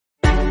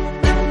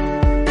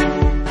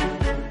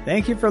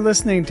Thank you for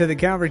listening to the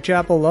Calvary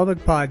Chapel Lubbock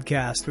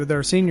podcast with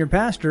our senior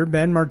pastor,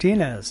 Ben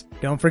Martinez.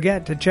 Don't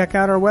forget to check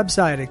out our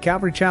website at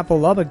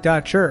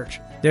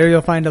calvarychapellubbock.church. There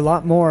you'll find a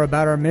lot more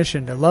about our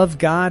mission to love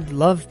God,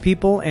 love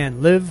people,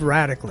 and live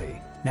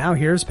radically. Now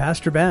here's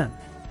Pastor Ben.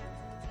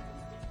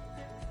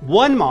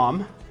 One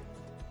mom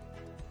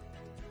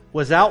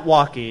was out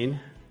walking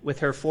with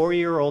her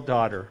 4-year-old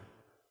daughter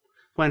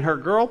when her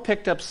girl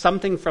picked up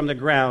something from the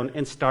ground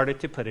and started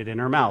to put it in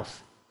her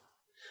mouth.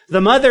 The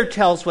mother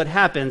tells what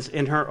happens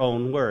in her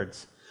own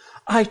words.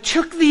 I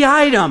took the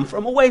item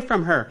from away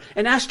from her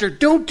and asked her,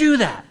 don't do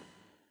that.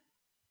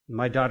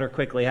 My daughter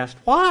quickly asked,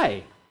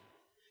 why?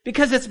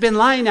 Because it's been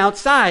lying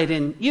outside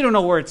and you don't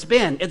know where it's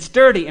been. It's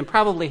dirty and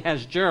probably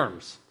has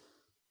germs.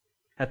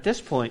 At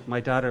this point,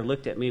 my daughter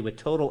looked at me with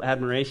total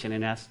admiration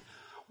and asked,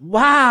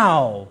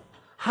 wow,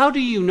 how do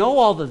you know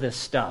all of this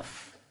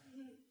stuff?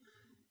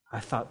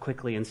 I thought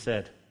quickly and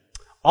said,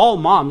 all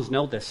moms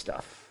know this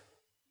stuff.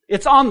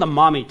 It's on the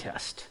mommy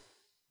test.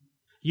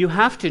 You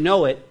have to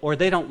know it or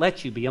they don't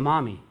let you be a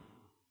mommy.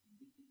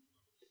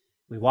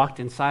 We walked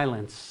in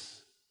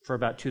silence for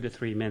about 2 to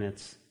 3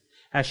 minutes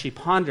as she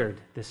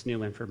pondered this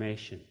new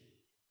information.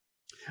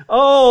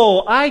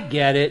 Oh, I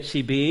get it,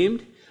 she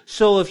beamed.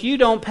 So if you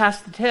don't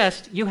pass the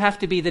test, you have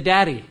to be the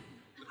daddy.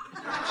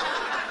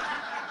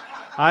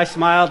 I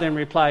smiled and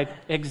replied,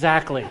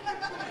 exactly.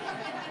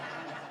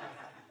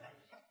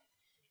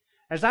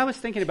 As I was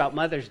thinking about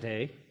Mother's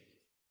Day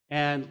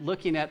and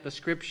looking at the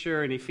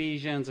scripture in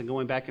Ephesians and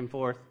going back and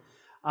forth,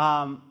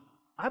 I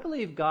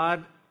believe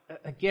God,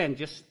 again,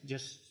 just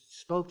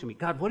spoke to me.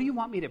 God, what do you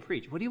want me to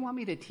preach? What do you want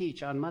me to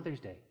teach on Mother's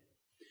Day?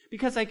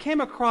 Because I came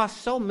across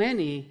so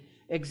many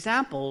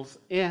examples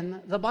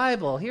in the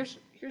Bible. Here's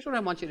what I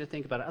want you to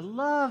think about. I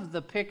love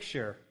the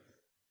picture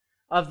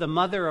of the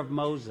mother of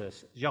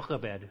Moses,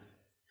 Jochebed,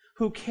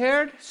 who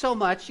cared so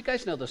much, you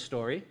guys know the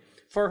story,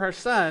 for her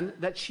son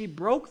that she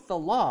broke the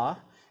law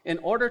in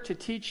order to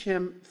teach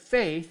him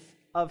faith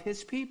of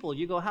his people.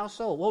 You go, how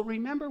so? Well,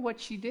 remember what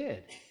she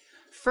did.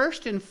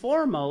 First and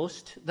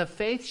foremost, the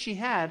faith she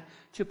had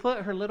to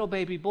put her little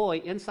baby boy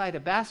inside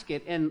a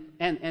basket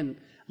and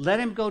let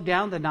him go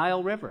down the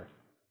Nile River.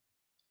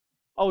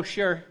 Oh,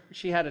 sure,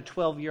 she had a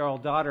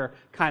 12-year-old daughter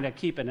kind of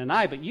keeping an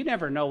eye, but you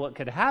never know what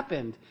could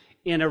happen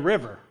in a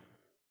river.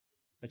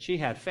 But she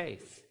had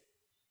faith.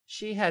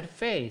 She had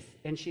faith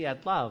and she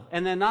had love.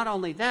 And then not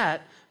only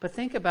that, but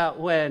think about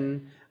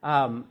when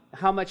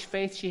how much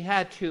faith she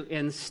had to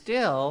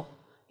instill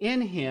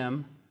in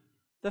him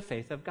the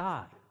faith of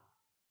God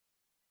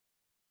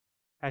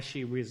as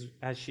she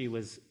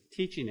was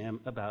teaching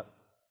him about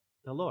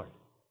the Lord.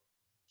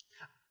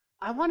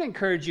 I want to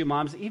encourage you,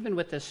 moms, even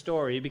with this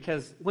story,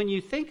 because when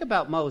you think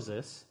about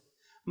Moses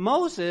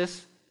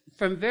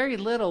from very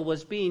little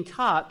was being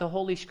taught the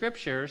Holy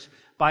Scriptures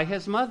by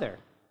his mother.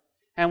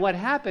 And what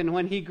happened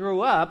when he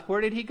grew up,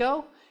 where did he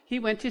go? He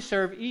went to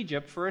serve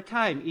Egypt for a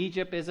time.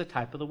 Egypt is a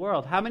type of the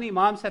world. How many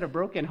moms had a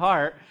broken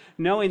heart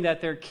knowing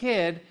that their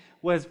kid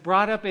was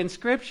brought up in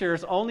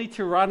Scriptures only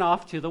to run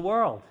off to the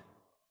world?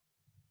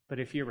 But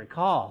if you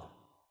recall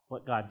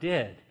what God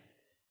did,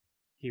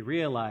 he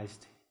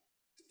realized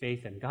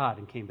faith in God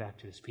and came back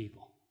to his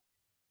people.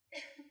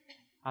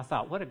 I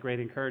thought, what a great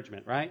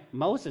encouragement, right?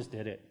 Moses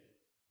did it.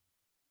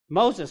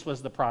 Moses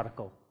was the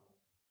prodigal.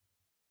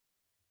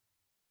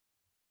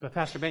 But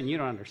Pastor Ben, you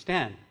don't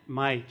understand.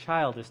 My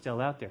child is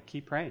still out there.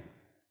 Keep praying.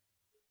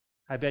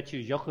 I bet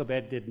you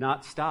Jochebed did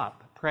not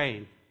stop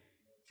praying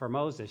for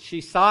Moses.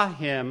 She saw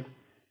him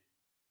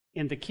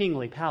in the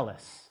kingly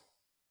palace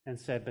and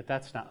said, but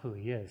that's not who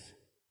he is.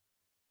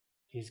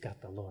 He's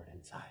got the Lord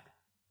inside.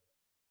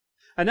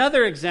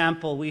 Another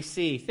example we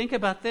see, think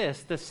about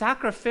this, the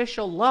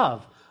sacrificial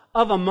love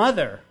of a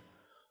mother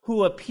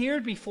who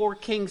appeared before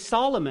King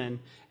Solomon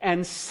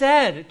and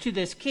said to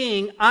this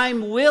king,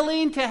 I'm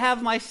willing to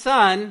have my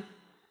son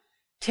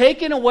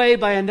taken away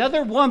by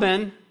another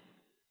woman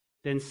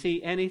than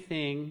see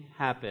anything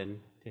happen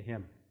to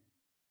him.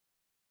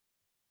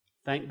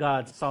 Thank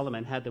God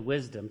Solomon had the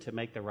wisdom to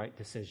make the right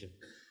decision.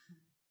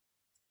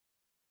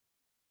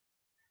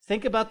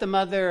 Think about the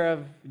mother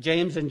of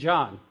James and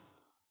John,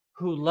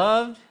 who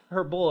loved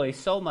her boy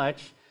so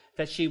much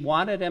that she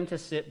wanted him to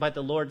sit by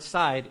the Lord's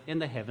side in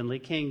the heavenly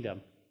kingdom.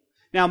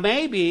 Now,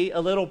 maybe a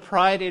little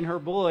pride in her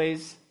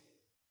boys,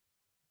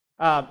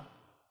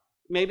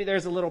 maybe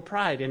there's a little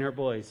pride in her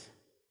boys,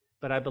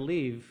 but I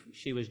believe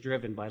she was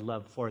driven by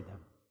love for them.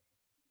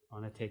 I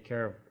want to take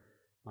care of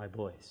my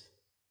boys.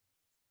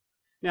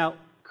 Now,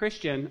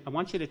 Christian, I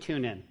want you to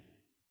tune in.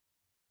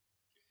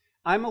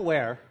 I'm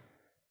aware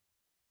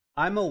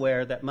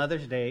that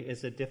Mother's Day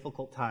is a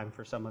difficult time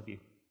for some of you.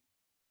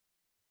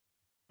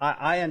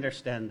 I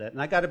understand that.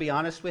 And I got to be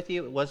honest with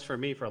you, it was for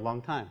me for a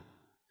long time.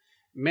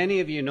 Many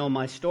of you know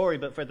my story,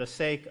 but for the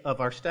sake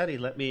of our study,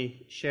 let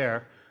me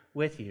share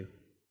with you.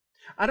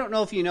 I don't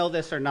know if you know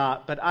this or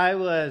not, but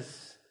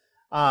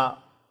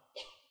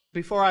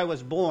before I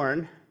was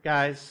born,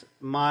 guys,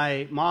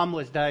 my mom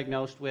was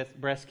diagnosed with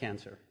breast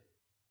cancer.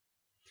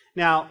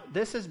 Now,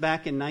 this is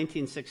back in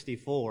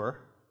 1964,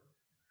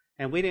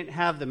 And we didn't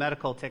have the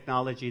medical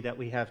technology that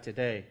we have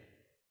today.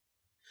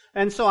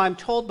 And so I'm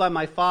told by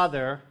my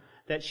father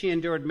that she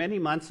endured many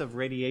months of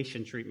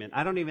radiation treatment.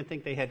 I don't even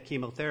think they had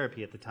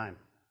chemotherapy at the time.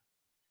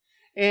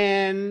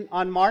 And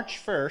on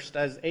March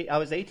 1st, I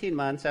was 18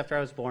 months after I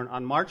was born,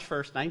 on March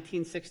 1st,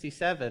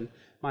 1967,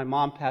 my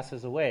mom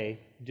passes away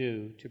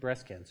due to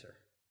breast cancer.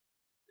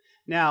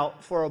 Now,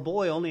 for a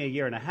boy only a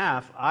year and a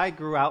half, I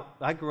grew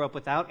up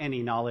without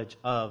any knowledge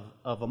of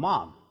a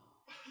mom.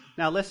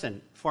 Now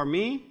listen, for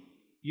me,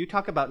 you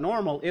talk about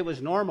normal, it was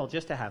normal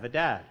just to have a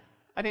dad.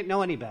 I didn't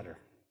know any better.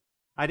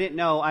 I didn't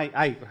know,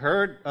 I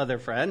heard other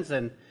friends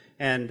and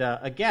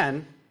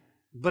again,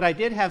 but I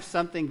did have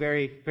something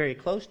very, very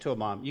close to a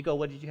mom. You go,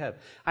 what did you have?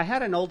 I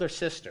had an older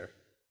sister.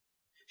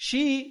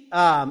 She,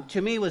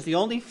 to me, was the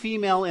only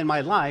female in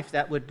my life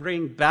that would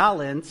bring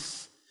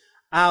balance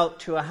out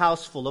to a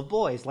house full of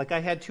boys. Like I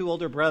had two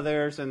older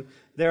brothers, and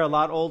they're a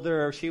lot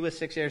older. She was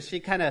 6 years. She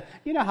kind of,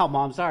 you know how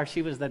moms are.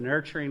 She was the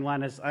nurturing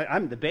one.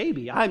 I'm the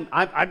baby. I'm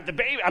the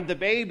baby. I'm the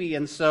baby.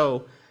 And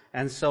so.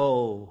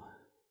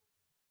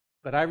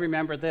 But I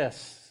remember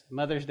this.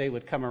 Mother's Day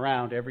would come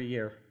around every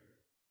year.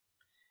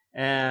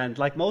 And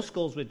like most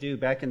schools would do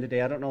back in the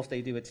day, I don't know if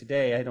they do it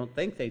today, I don't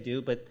think they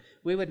do, but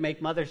we would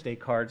make Mother's Day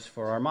cards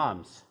for our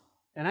moms.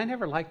 And I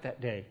never liked that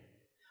day.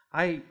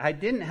 I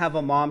didn't have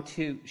a mom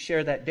to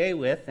share that day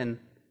with, and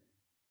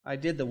I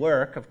did the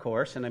work, of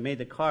course, and I made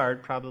the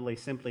card probably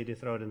simply to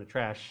throw it in the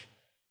trash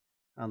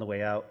on the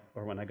way out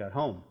or when I got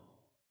home.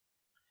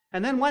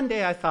 And then one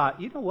day I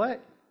thought, you know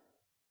what?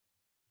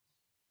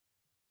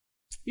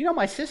 You know,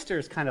 my sister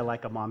is kind of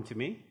like a mom to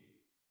me.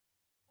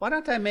 Why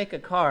don't I make a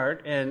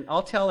card and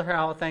I'll tell her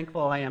how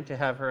thankful I am to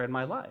have her in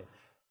my life?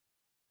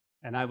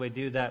 And I would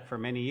do that for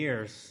many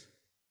years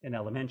in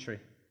elementary.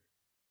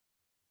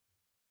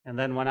 And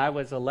then when I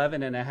was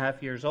 11 and a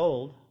half years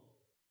old,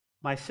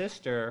 my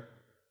sister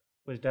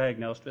was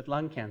diagnosed with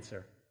lung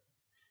cancer.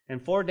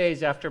 And 4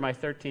 days after my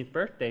 13th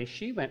birthday,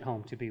 she went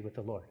home to be with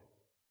the Lord.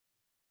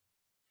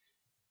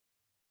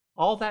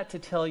 All that to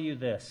tell you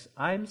this,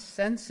 I'm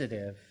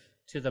sensitive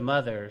to the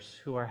mothers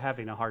who are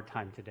having a hard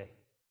time today.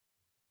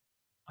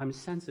 I'm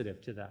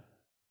sensitive to that.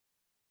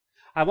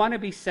 I want to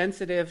be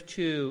sensitive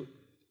to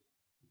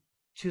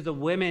the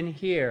women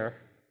here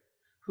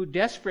who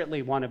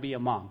desperately want to be a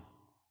mom,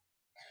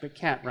 but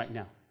can't right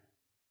now.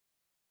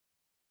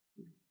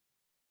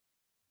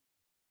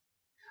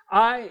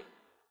 I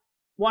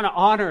want to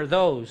honor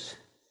those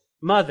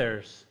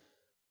mothers,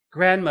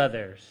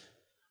 grandmothers,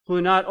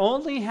 who not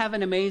only have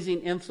an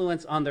amazing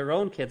influence on their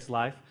own kids'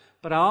 life,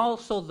 but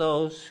also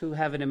those who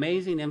have an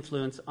amazing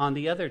influence on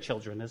the other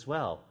children as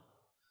well.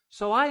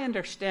 So I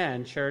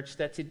understand, church,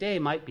 that today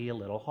might be a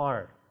little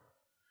hard.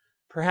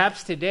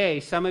 Perhaps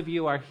today some of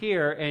you are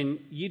here and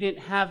you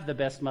didn't have the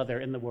best mother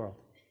in the world.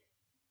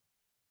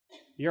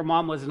 Your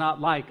mom was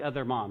not like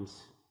other moms.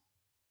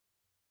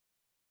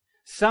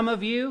 Some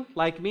of you,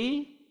 like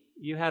me,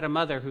 you had a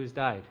mother who's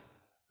died,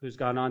 who's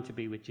gone on to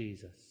be with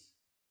Jesus.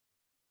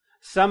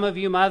 Some of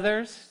you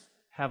mothers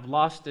have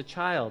lost a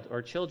child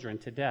or children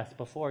to death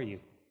before you.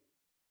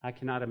 I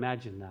cannot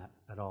imagine that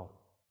at all.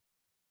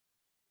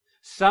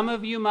 Some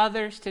of you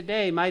mothers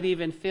today might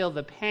even feel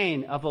the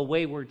pain of a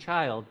wayward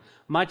child,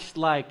 much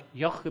like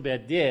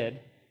Jochebed did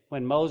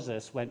when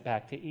Moses went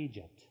back to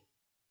Egypt.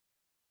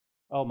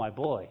 Oh, my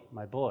boy,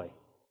 my boy.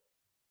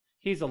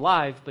 He's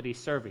alive, but he's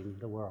serving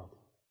the world.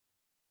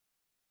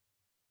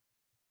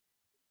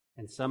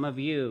 And some of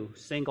you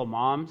single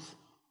moms,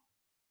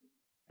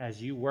 as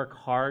you work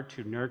hard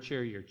to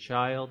nurture your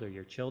child or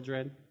your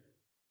children,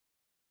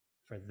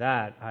 for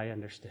that I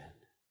understand.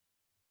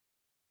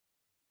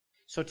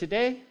 So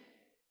today,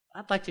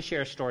 I'd like to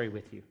share a story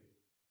with you.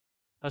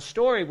 A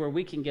story where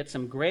we can get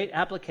some great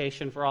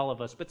application for all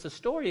of us. But it's a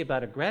story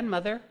about a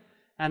grandmother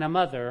and a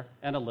mother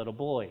and a little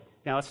boy.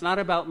 Now, it's not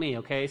about me,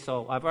 okay?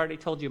 So I've already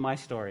told you my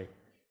story.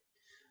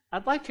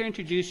 I'd like to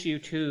introduce you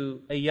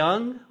to a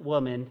young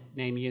woman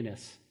named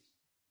Eunice.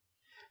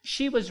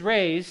 She was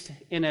raised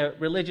in a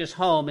religious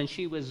home, and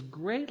she was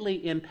greatly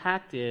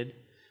impacted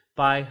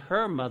by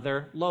her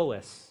mother,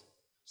 Lois.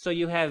 So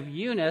you have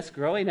Eunice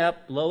growing up,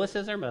 Lois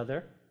is her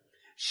mother.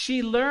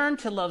 She learned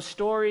to love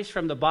stories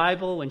from the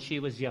Bible when she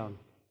was young.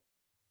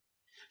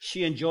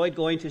 She enjoyed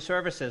going to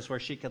services where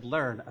she could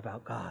learn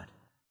about God.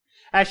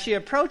 As she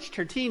approached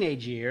her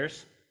teenage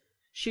years,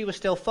 she was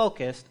still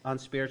focused on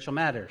spiritual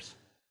matters.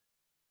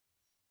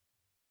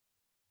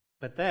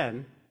 But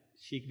then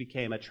she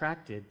became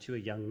attracted to a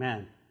young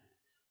man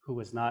who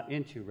was not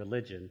into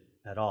religion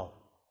at all.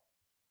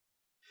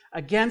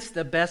 Against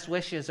the best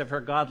wishes of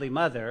her godly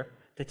mother,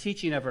 the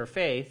teaching of her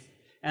faith,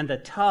 and the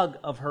tug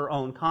of her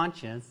own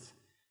conscience,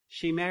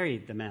 she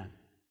married the man.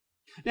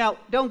 Now,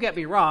 don't get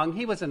me wrong,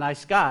 he was a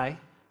nice guy,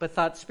 but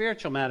thought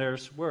spiritual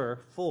matters were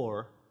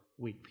for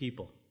weak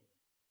people.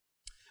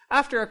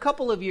 After a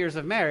couple of years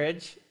of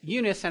marriage,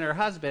 Eunice and her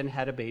husband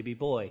had a baby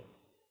boy,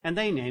 and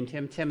they named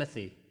him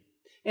Timothy.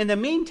 In the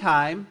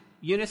meantime,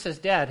 Eunice's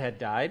dad had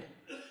died,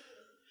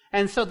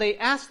 and so they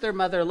asked their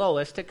mother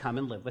Lois to come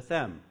and live with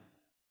them.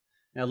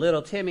 Now,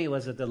 little Timmy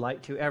was a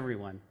delight to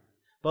everyone,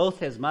 Both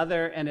his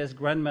mother and his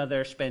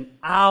grandmother spent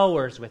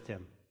hours with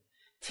him,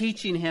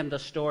 teaching him the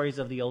stories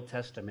of the Old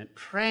Testament,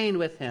 praying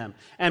with him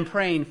and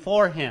praying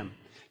for him,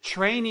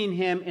 training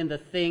him in the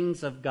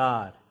things of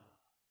God.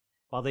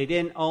 While they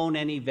didn't own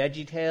any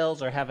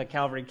VeggieTales or have a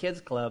Calvary Kids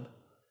Club,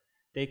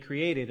 they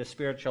created a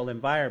spiritual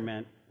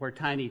environment where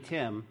Tiny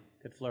Tim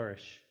could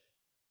flourish.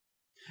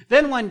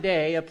 Then one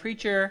day, a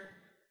preacher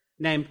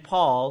named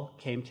Paul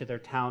came to their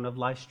town of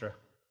Lystra,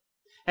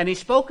 and he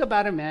spoke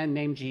about a man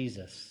named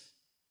Jesus.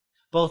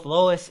 Both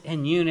Lois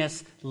and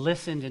Eunice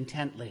listened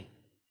intently.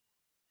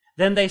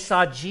 Then they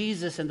saw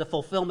Jesus in the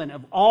fulfillment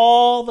of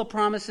all the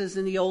promises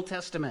in the Old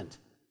Testament,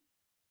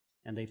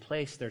 and they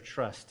placed their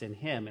trust in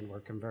him and were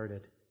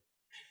converted.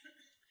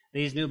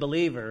 These new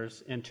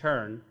believers, in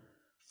turn,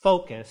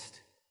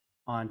 focused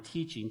on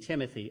teaching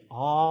Timothy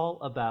all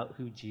about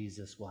who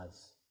Jesus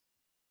was.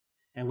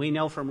 And we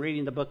know from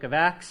reading the book of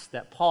Acts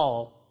that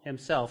Paul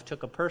himself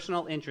took a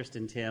personal interest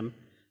in Tim,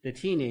 the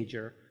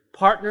teenager,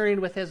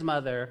 partnering with his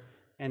mother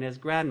and his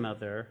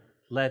grandmother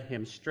led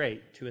him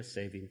straight to a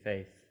saving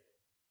faith.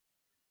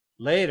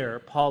 Later,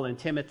 Paul and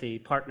Timothy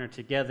partnered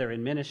together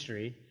in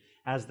ministry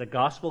as the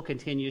gospel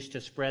continues to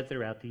spread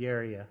throughout the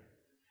area.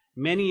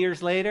 Many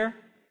years later,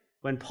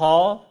 when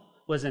Paul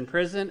was in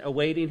prison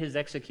awaiting his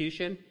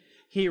execution,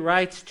 he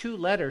writes 2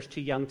 letters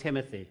to young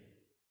Timothy.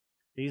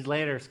 These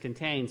letters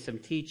contain some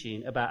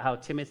teaching about how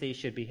Timothy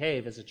should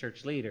behave as a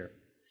church leader,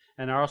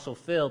 and are also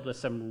filled with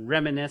some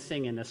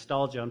reminiscing and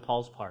nostalgia on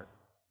Paul's part.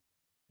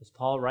 As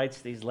Paul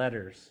writes these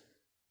letters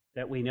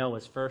that we know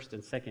as 1st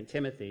and 2nd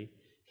Timothy,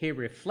 he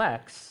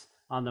reflects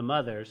on the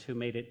mothers who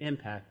made an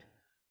impact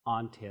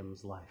on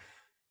Tim's life.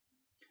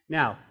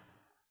 Now,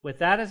 with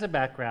that as a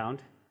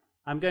background,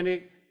 I'm going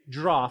to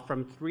draw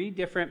from 3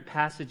 different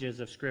passages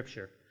of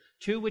Scripture,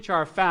 2 which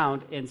are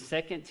found in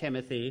 2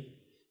 Timothy,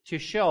 to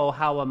show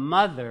how a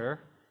mother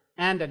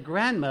and a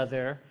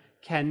grandmother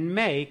can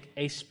make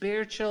a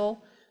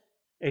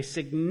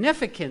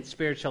significant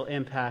spiritual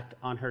impact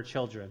on her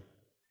children.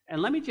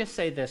 And let me just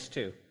say this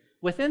too.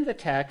 Within the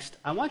text,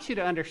 I want you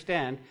to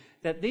understand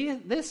that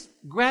this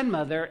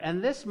grandmother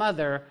and this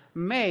mother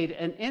made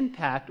an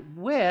impact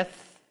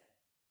with,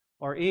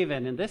 or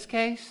even in this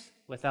case,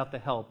 without the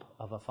help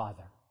of a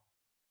father.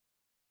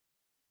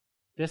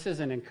 This is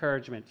an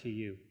encouragement to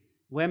you.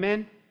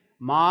 Women,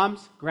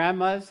 moms,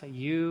 grandmas,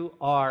 you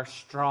are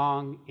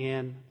strong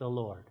in the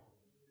Lord.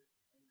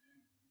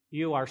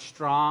 You are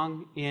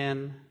strong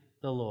in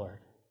the Lord.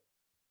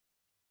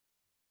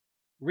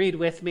 Read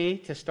with me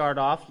to start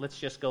off. Let's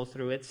just go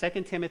through it.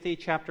 2 Timothy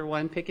chapter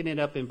 1, picking it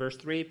up in verse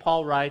 3,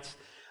 Paul writes,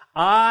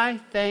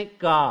 I thank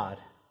God,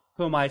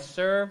 whom I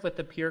serve with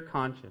a pure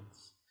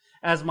conscience,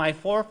 as my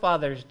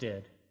forefathers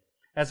did,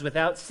 as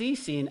without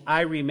ceasing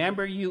I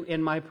remember you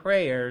in my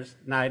prayers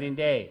night and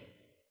day,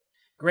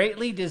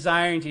 greatly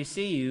desiring to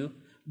see you,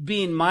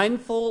 being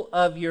mindful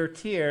of your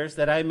tears,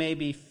 that I may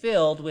be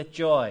filled with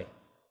joy,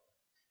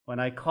 when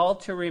I call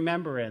to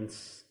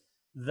remembrance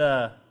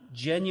the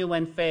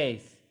genuine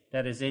faith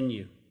that is in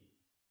you,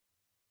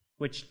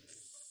 which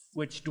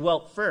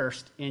dwelt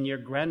first in your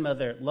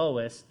grandmother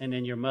Lois and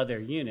in your mother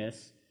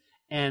Eunice,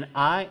 and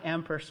I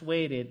am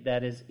persuaded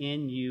that is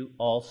in you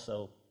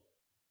also.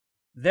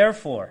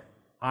 Therefore,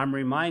 I'm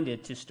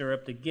reminded to stir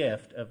up the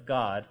gift of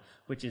God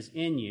which is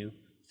in you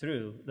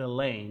through the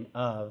laying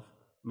of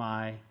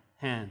my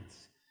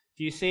hands.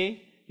 Do you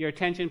see? Your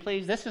attention,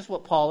 please. This is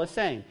what Paul is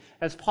saying.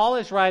 As Paul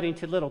is writing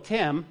to little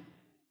Tim,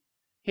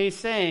 he's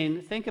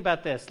saying, think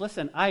about this.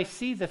 Listen, I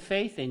see the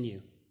faith in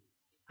you.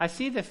 I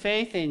see the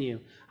faith in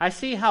you. I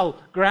see how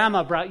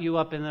grandma brought you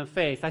up in the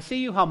faith. I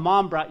see how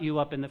mom brought you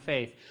up in the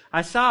faith.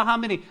 I saw how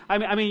many,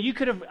 you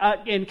could have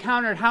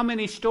encountered how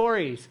many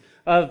stories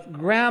of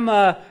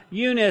Grandma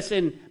Eunice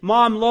and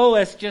Mom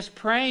Lois just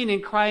praying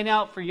and crying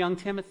out for young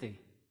Timothy.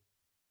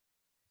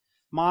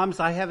 Moms,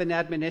 I have an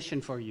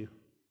admonition for you.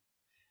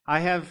 I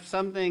have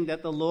something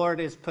that the Lord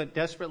has put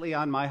desperately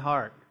on my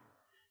heart.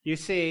 You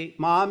see,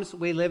 moms,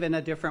 we live in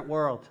a different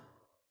world.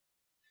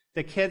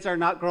 The kids are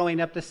not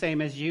growing up the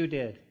same as you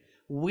did.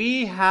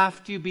 We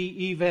have to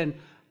be even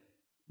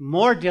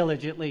more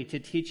diligently to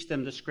teach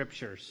them the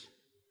Scriptures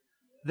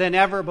than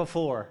ever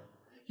before.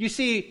 You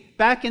see,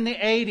 back in the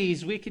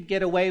 80s, we could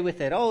get away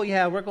with it. Oh,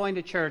 yeah, we're going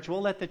to church.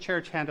 We'll let the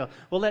church handle it.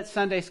 We'll let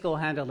Sunday school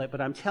handle it.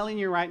 But I'm telling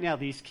you right now,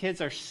 these kids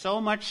are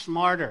so much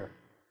smarter.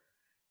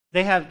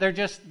 They're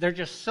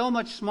just so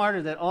much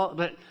smarter than all.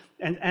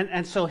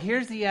 And so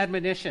here's the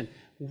admonition.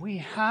 We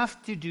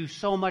have to do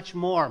so much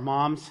more,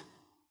 moms.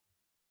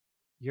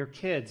 Your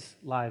kids'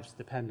 lives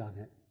depend on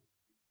it.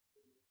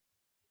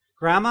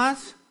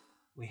 Grandmas,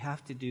 we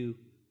have to do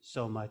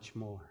so much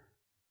more.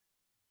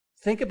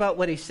 Think about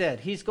what he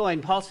said.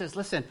 Paul says,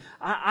 listen,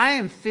 I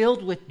am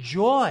filled with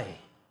joy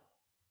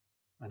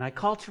when I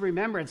call to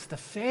remembrance the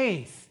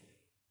faith.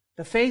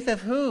 The faith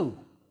of who?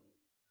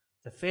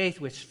 The faith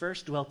which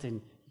first dwelt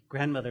in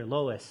grandmother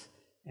Lois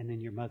and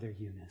in your mother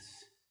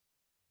Eunice.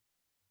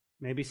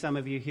 Maybe some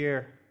of you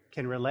here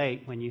can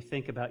relate when you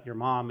think about your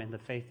mom and the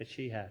faith that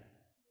she had.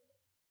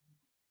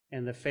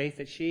 And the faith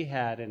that she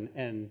had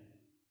and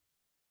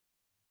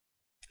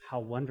how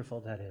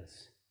wonderful that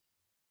is.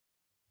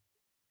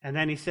 And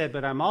then he said,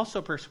 but I'm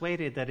also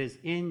persuaded that is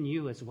in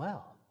you as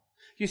well.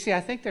 You see,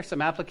 I think there's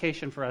some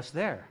application for us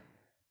there.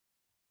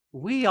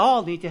 We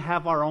all need to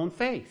have our own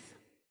faith.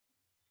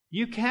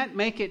 You can't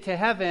make it to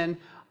heaven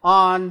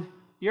on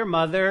your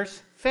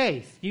mother's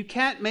faith. You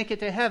can't make it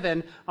to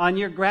heaven on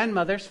your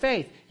grandmother's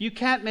faith. You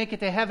can't make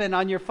it to heaven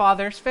on your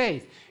father's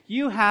faith.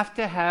 You have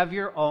to have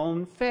your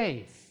own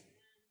faith.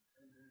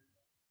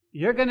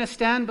 You're going to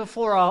stand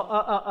before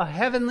a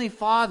heavenly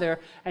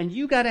Father, and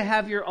you got to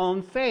have your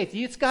own faith.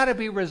 It's got to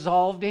be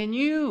resolved in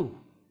you.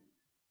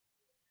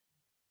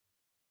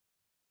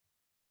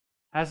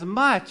 As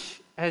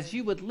much as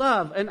you would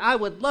love, and I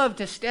would love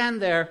to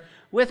stand there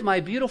with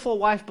my beautiful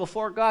wife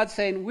before God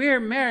saying,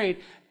 we're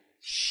married,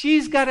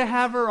 she's got to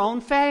have her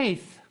own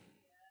faith.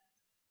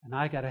 And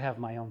I got to have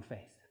my own faith.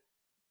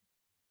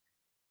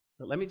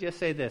 But let me just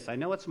say this. I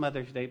know it's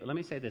Mother's Day, but let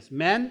me say this.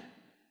 Men,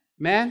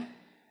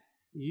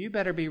 you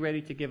better be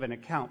ready to give an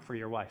account for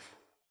your wife.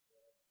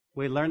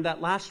 We learned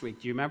that last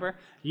week. Do you remember?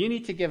 You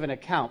need to give an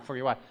account for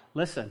your wife.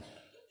 Listen.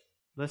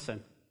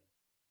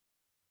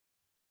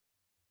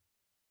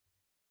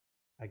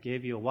 I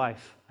gave you a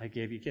wife. I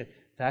gave you a kid.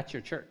 That's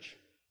your church.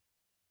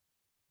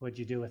 What'd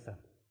you do with them?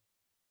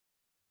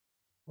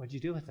 What'd you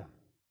do with them?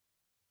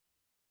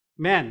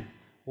 Men,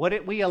 what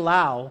did we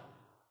allow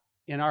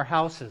in our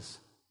houses?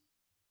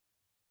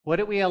 What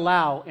did we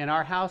allow in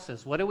our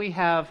houses? What do we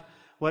have?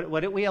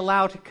 What did we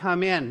allow to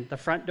come in the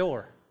front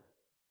door?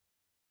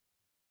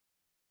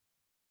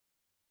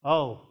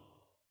 Oh,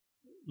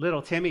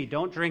 little Timmy,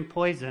 don't drink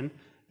poison.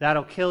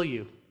 That'll kill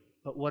you.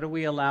 But what are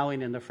we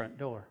allowing in the front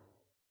door?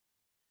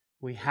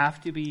 We have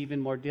to be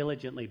even more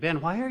diligently. Ben,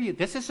 why are you?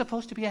 This is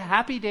supposed to be a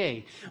happy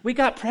day. We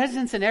got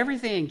presents and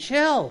everything.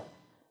 Chill.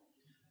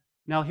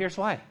 No, here's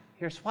why.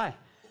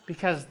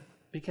 Because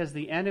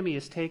the enemy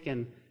has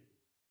taken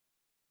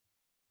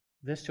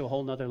this to a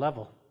whole nother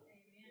level.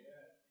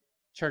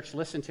 Church,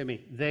 listen to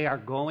me. They are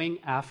going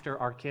after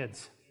our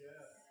kids.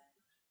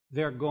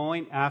 They're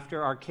going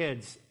after our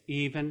kids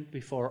even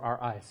before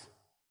our eyes.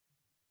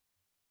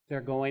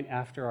 They're going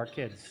after our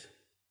kids.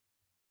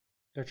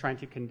 They're trying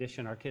to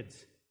condition our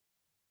kids.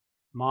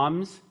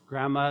 Moms,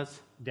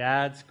 grandmas,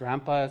 dads,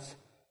 grandpas,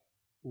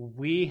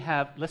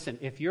 listen,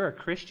 if you're a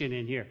Christian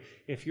in here,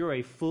 if you're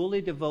a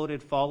fully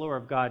devoted follower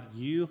of God,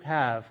 you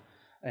have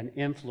an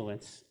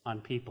influence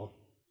on people.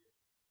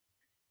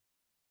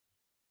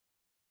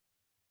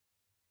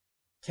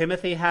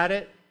 Timothy had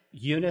it,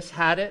 Eunice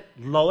had it,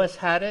 Lois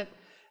had it,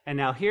 and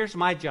now here's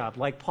my job.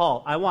 Like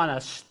Paul, I want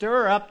to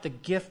stir up the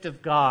gift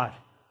of God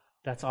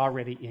that's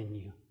already in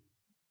you.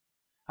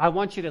 I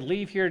want you to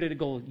leave here to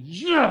go,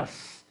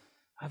 yes,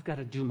 I've got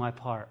to do my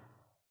part.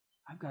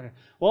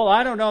 Well,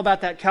 I don't know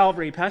about that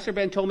Calvary. Pastor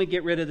Ben told me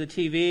get rid of the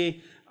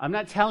TV. I'm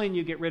not telling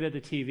you get rid of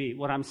the TV.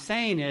 What I'm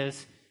saying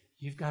is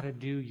you've got to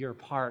do your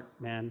part,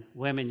 men.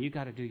 Women, you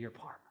got to do your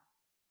part.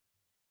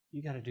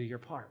 You got to do your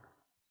part.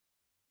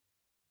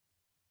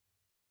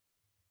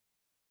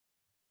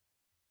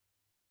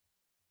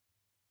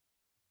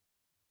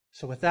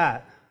 So with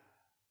that,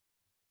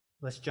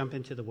 let's jump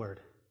into the Word.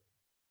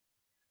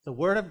 The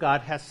Word of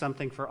God has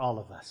something for all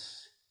of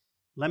us.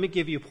 Let me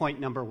give you point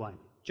number 1.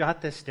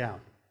 Jot this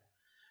down.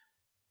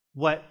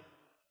 What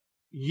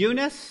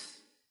Eunice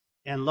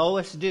and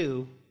Lois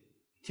do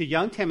to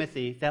young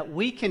Timothy that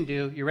we can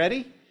do, you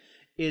ready?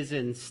 Is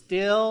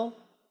instill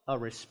a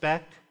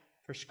respect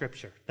for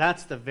Scripture.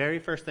 That's the very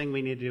first thing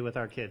we need to do with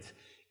our kids.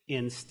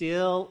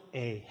 Instill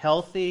a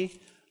healthy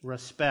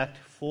respect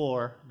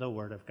for the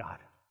Word of God.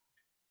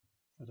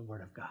 For the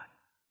Word of God.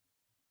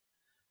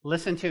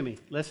 Listen to me.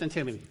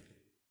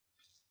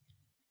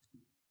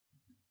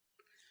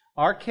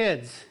 Our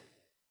kids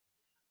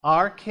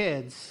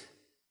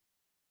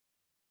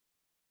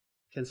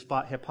can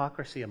spot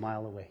hypocrisy a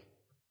mile away.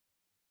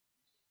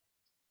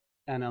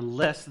 And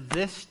unless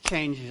this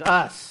changes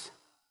us,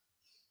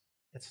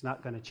 it's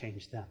not going to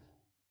change them.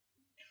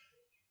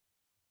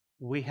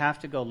 We have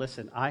to go,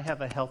 listen, I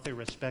have a healthy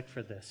respect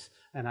for this,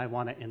 and I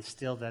want to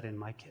instill that in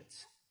my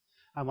kids.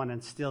 I want to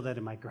instill that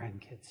in my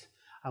grandkids.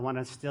 I want to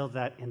instill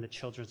that in the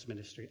children's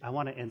ministry. I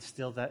want to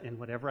instill that in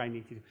whatever I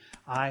need to do.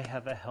 I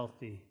have a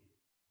healthy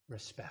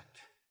respect.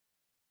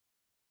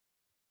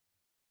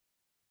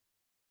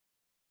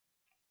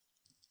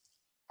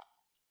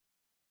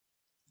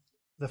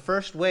 The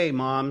first way,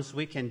 moms,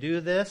 we can do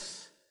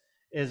this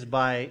is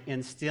by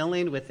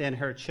instilling within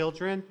her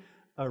children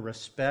a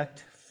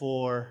respect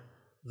for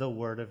the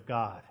Word of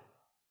God.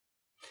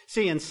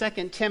 See, in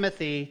 2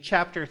 Timothy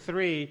chapter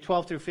 3,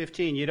 12 through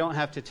 15, you don't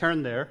have to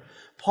turn there,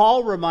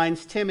 Paul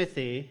reminds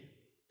Timothy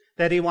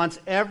that he wants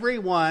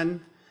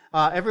everyone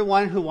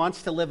who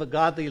wants to live a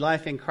godly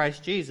life in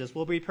Christ Jesus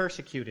will be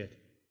persecuted.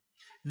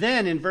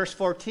 Then in verse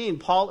 14,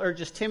 Paul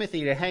urges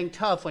Timothy to hang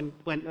tough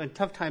when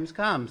tough times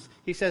comes.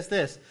 He says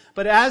this,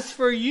 but as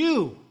for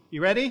you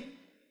ready?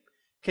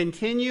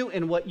 Continue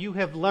in what you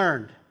have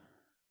learned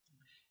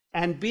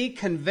and be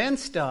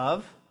convinced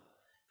of,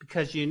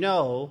 because you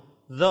know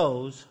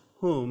those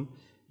whom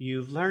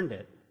you've learned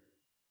it.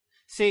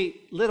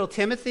 See, little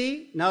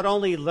Timothy not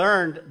only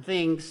learned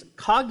things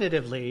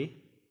cognitively,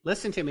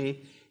 listen to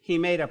me, he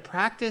made a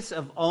practice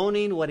of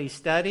owning what he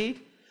studied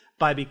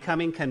by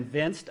becoming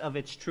convinced of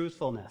its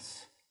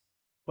truthfulness.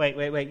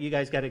 Wait, you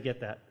guys got to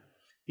get that.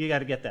 You got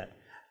to get that.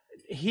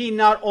 He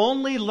not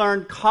only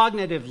learned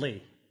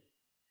cognitively,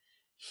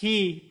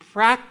 he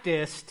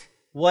practiced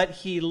what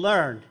he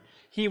learned.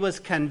 He was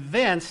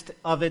convinced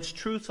of its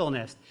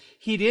truthfulness.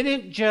 He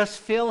didn't just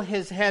fill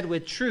his head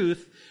with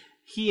truth,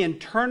 he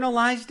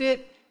internalized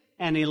it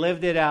and he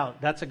lived it out.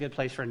 That's a good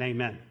place for an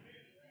amen.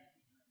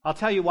 I'll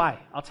tell you why.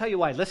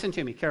 Listen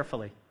to me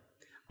carefully.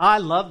 I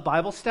love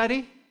Bible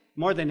study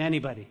more than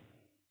anybody.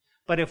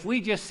 But if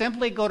we just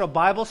simply go to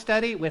Bible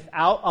study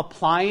without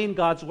applying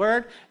God's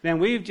word, then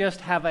we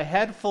just have a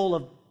head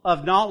full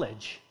of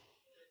knowledge.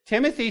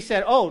 Timothy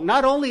said,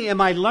 not only am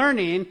I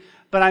learning,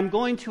 but I'm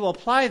going to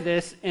apply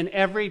this in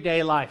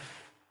everyday life.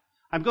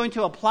 I'm going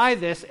to apply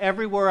this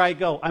everywhere I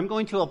go. I'm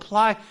going to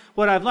apply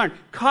what I've learned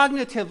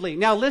cognitively.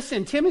 Now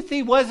listen,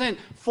 Timothy wasn't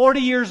 40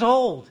 years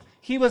old.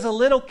 He was a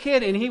little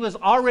kid and he was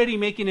already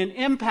making an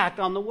impact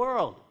on the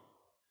world.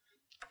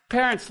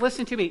 Parents,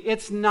 listen to me.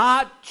 It's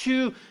not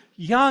too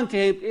young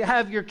to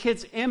have your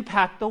kids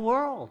impact the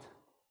world.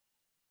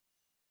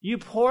 You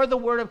pour the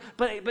word of,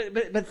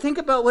 but think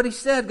about what he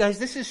said, guys.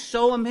 This is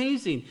so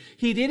amazing.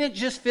 He didn't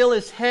just fill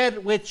his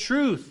head with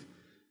truth.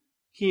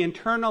 He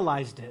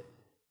internalized it.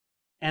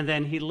 And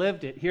then he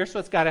lived it. Here's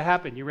what's got to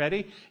happen. You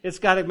ready? It's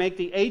got to make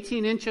the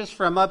 18 inches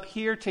from up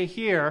here to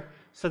here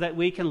so that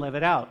we can live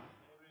it out.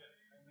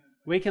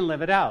 We can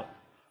live it out.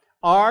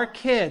 Our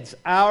kids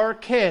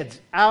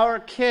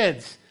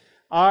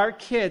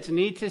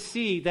need to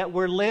see that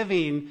we're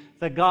living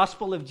the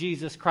gospel of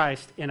Jesus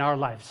Christ in our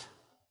lives.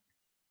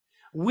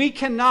 We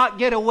cannot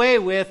get away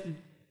with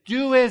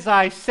do as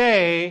I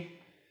say,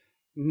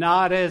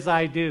 not as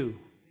I do.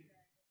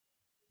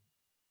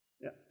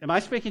 Am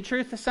I speaking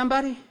truth to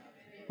somebody?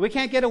 We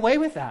can't get away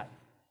with that.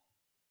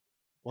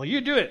 Well,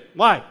 you do it.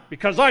 Why?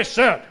 Because I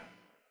said.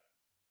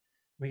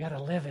 We got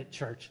to live it,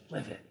 church.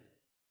 Live it.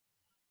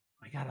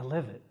 We got to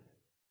live it.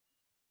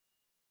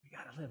 We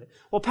got to live it.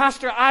 Well,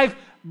 Pastor, I've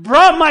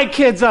brought my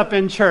kids up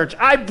in church.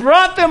 I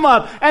brought them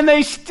up, and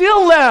they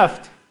still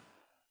left.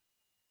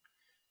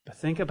 But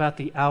think about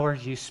the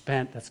hours you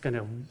spent that's going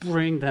to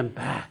bring them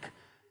back.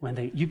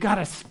 You got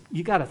to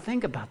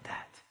think about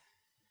that.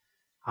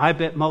 I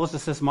bet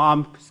Moses'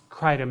 mom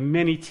cried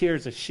many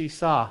tears as she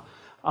saw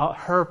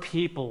her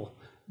people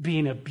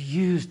being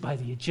abused by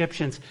the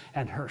Egyptians,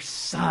 and her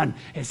son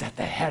is at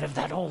the head of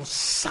that old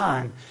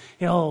son.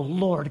 Oh,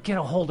 Lord, get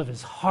a hold of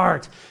his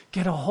heart.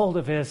 Get a hold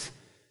of his...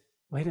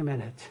 Wait a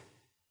minute.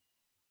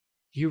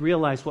 Do you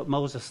realize what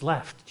Moses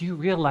left? He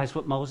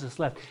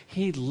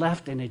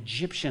left an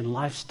Egyptian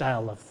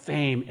lifestyle of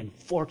fame and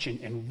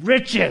fortune and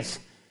riches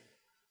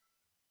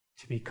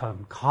to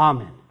become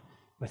common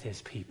with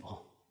his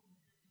people.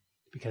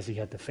 Because he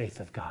had the faith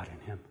of God in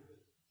him.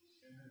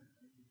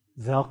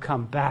 They'll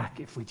come back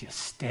if we just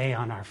stay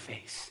on our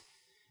face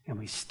and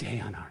we stay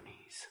on our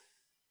knees.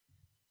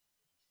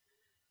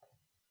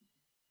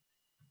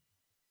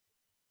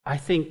 I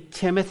think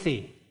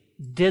Timothy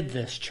did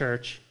this,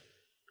 church.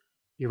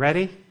 You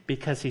ready?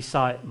 Because he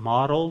saw it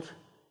modeled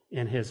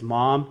in his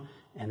mom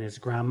and his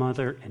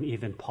grandmother and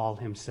even Paul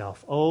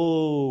himself.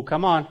 Oh,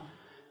 come on.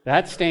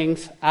 That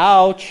stings.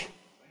 Ouch.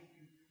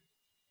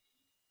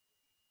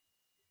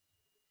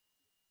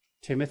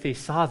 Timothy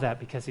saw that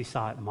because he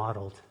saw it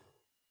modeled.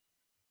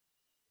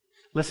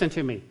 Listen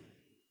to me.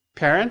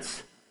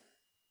 Parents,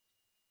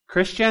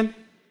 Christian,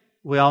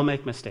 we all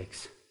make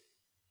mistakes.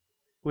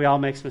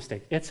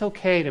 It's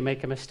okay to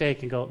make a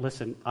mistake and go,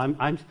 listen,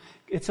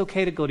 it's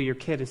okay to go to your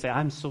kid and say,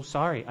 I'm so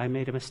sorry, I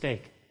made a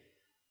mistake.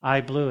 I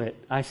blew it.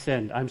 I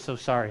sinned. I'm so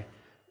sorry.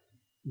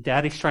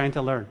 Daddy's trying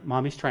to learn.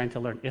 Mommy's trying to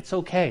learn. It's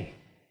okay.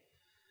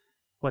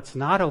 What's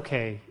not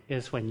okay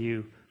is when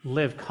you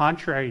live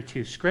contrary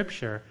to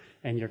Scripture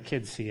and your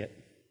kids see it.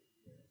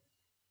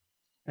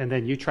 And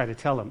then you try to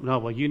tell them, no,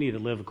 well, you need to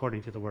live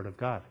according to the Word of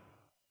God.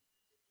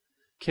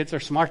 Kids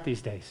are smart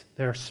these days.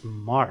 They're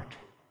smart.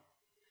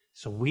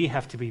 So we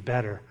have to be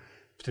better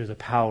through the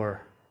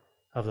power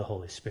of the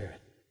Holy Spirit.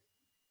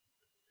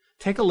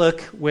 Take a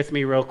look with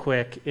me real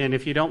quick, and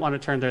if you don't want to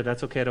turn there,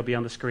 that's okay, it'll be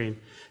on the screen.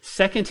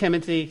 2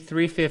 Timothy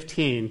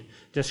 3:15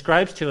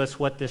 describes to us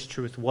what this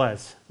truth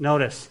was.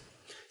 Notice,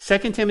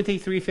 2 Timothy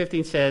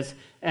 3:15 says,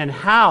 and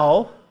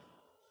how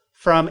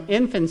from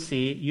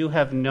infancy you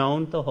have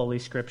known the Holy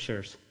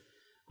Scriptures,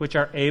 which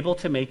are able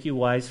to make you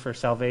wise for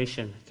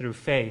salvation through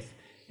faith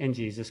in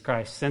Jesus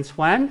Christ. Since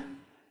when?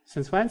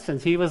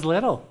 Since he was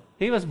little.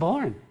 He was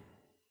born.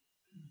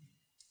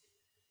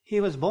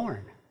 Think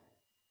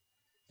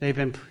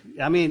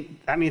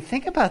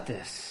about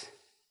this.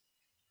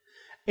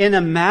 In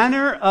a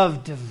manner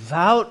of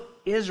devout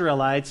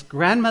Israelites,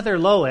 Grandmother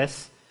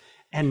Lois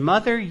and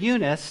Mother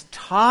Eunice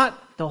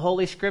taught the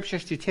Holy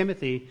Scriptures to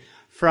Timothy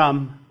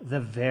from the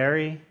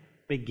very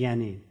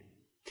beginning.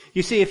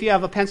 You see, if you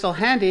have a pencil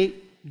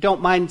handy,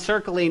 don't mind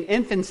circling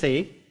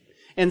infancy.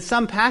 In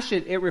some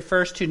passage, it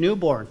refers to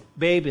newborn,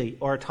 baby,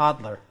 or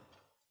toddler.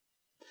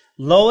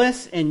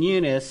 Lois and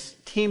Eunice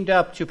teamed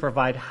up to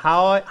provide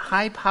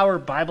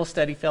high-powered Bible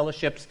study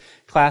fellowships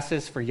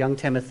classes for young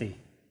Timothy.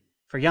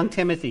 For young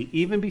Timothy,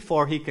 even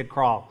before he could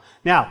crawl.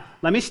 Now,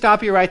 let me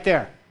stop you right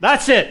there.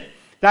 That's it.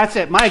 That's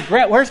it.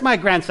 Where's my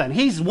grandson?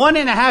 He's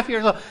 1.5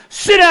 years old.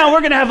 Sit down. We're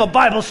going to have a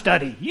Bible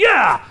study.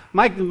 Yeah.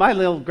 My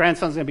little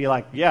grandson's going to be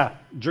like, yeah,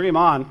 dream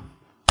on.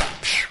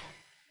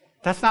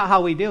 That's not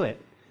how we do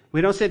it. We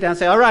don't sit down and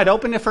say, all right,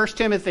 open to 1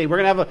 Timothy. We're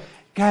going to have a...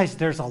 Guys,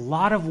 there's a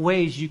lot of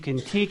ways you can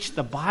teach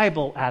the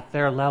Bible at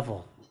their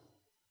level.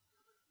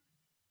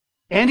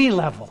 Any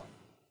level.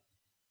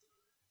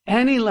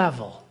 Any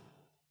level.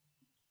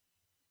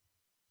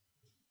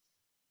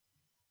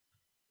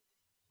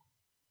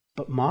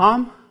 But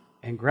Mom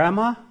and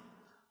Grandma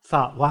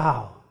thought,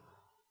 wow.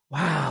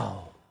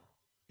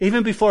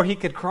 Even before he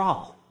could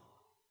crawl.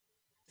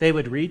 They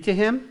would read to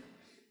him.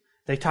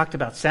 They talked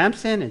about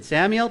Samson and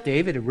Samuel,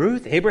 David and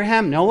Ruth,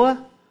 Abraham,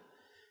 Noah.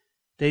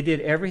 They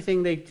did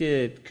everything they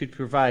could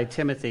provide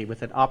Timothy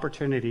with an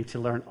opportunity to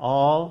learn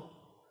all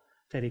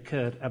that he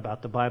could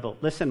about the Bible.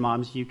 Listen,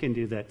 moms, you can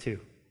do that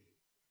too.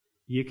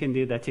 You can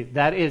do that too.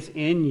 That is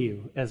in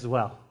you as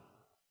well.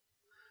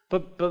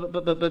 But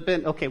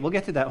Ben, okay, we'll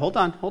get to that. Hold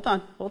on.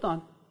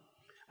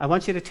 I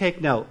want you to take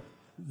note.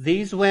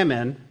 These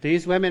women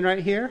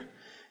right here,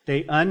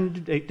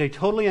 they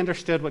totally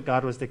understood what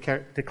God was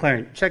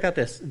declaring. Check out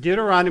this.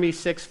 Deuteronomy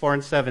 6, 4,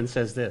 and 7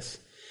 says this.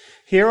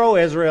 Hear, O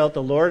Israel,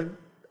 the Lord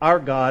our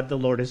God, the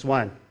Lord is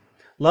one.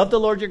 Love the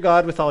Lord your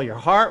God with all your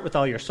heart, with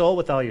all your soul,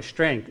 with all your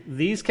strength.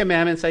 These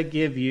commandments I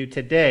give you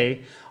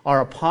today are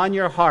upon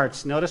your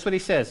hearts. Notice what he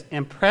says.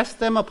 Impress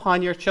them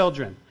upon your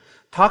children.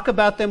 Talk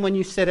about them when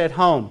you sit at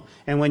home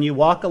and when you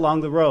walk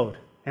along the road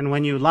and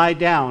when you lie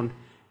down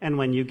and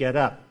when you get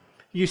up.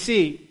 You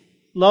see,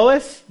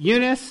 Lois,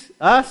 Eunice,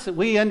 us,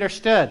 we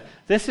understood.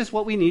 This is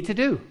what we need to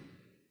do.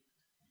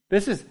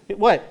 This is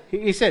what?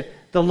 He said,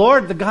 the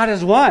Lord, the God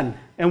is one.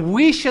 And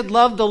we should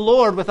love the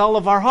Lord with all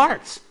of our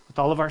hearts, with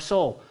all of our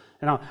soul.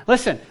 And all.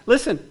 Listen.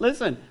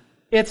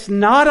 It's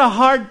not a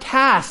hard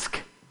task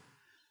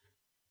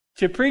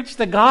to preach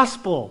the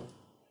gospel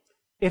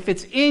if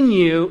it's in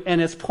you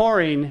and it's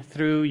pouring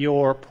through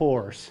your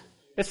pores.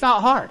 It's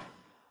not hard.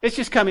 It's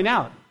just coming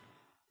out.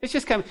 It's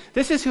just coming.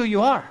 This is who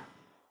you are.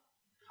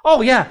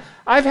 Oh yeah,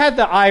 I've had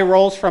the eye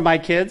rolls from my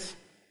kids.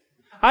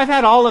 I've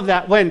had all of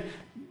that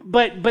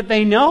but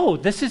they know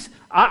this is,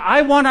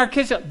 I want our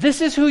kids to,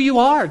 this is who you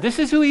are. This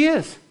is who he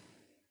is.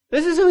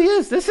 This is who he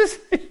is.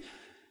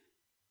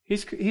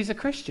 He's a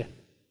Christian.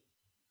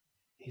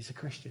 He's a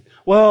Christian.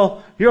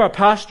 Well, you're a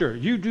pastor.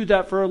 You do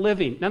that for a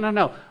living.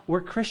 No.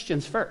 We're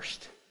Christians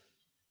first.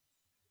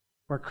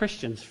 We're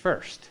Christians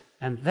first.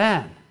 And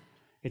then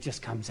it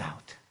just comes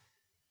out.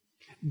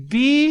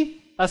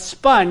 Be a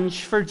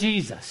sponge for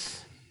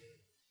Jesus.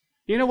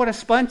 You know what a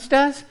sponge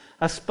does?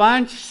 A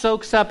sponge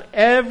soaks up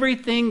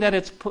everything that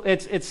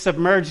it's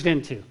submerged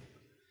into.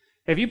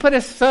 If you put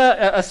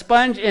a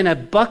sponge in a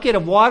bucket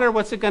of water,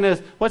 what's it going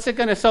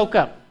to soak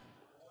up?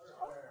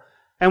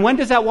 And when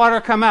does that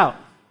water come out?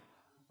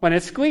 When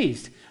it's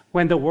squeezed.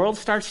 When the world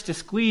starts to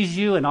squeeze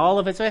you and all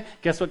of its way,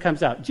 guess what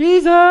comes out?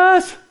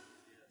 Jesus.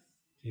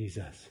 It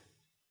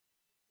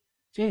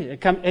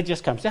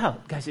just comes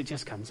out. Guys, it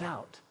just comes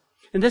out.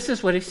 And this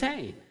is what he's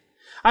saying.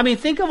 I mean,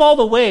 think of all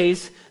the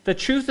ways, the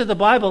truth of the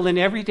Bible in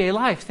everyday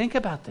life. Think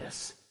about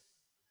this.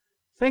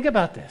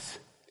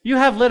 You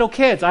have little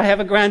kids. I have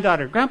a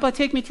granddaughter. Grandpa,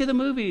 take me to the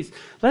movies.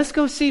 Let's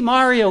go see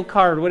Mario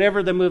Kart,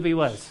 whatever the movie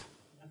was.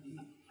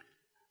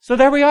 So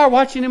there we are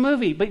watching a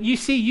movie. But you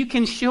see, you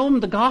can show them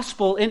the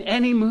gospel in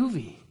any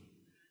movie.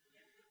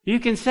 You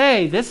can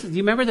say, do you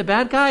remember the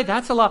bad guy?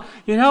 That's a lot,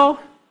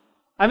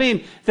 I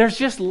mean, there's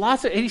just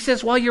lots of, and he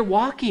says, while you're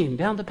walking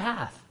down the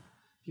path,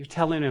 you're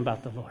telling him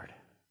about the Lord.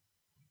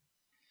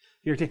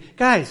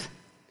 Guys,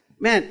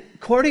 man,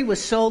 Cordy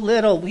was so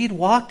little. We'd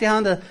walk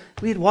down the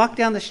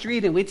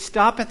street and we'd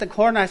stop at the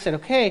corner. I said,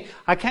 okay,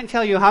 I can't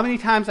tell you how many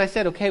times I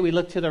said, okay, we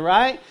look to the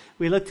right,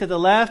 we look to the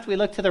left, we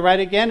look to the right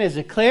again. Is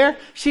it clear?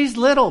 She's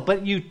little,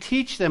 but you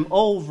teach them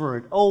over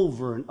and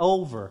over and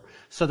over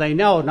so they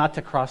know not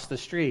to cross the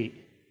street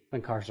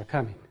when cars are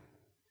coming.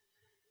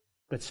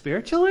 But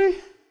spiritually,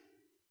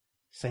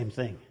 same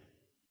thing.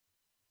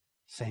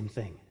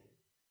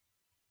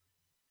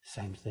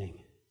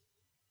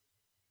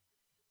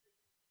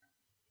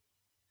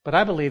 But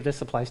I believe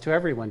this applies to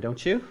everyone,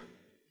 don't you?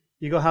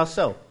 You go, how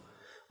so?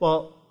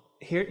 Well,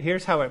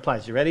 here's how it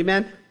applies. You ready,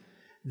 men?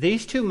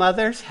 These two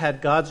mothers had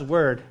God's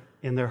word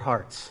in their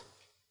hearts.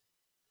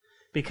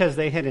 Because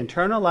they had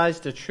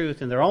internalized the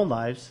truth in their own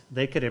lives,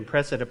 they could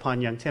impress it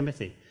upon young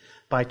Timothy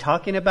by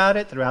talking about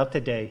it throughout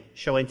the day,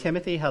 showing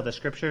Timothy how the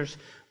scriptures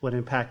would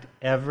impact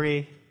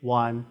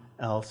everyone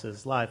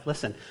else's life.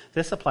 Listen,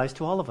 this applies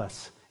to all of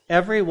us.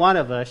 Every one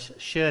of us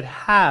should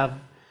have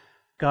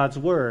God's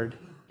word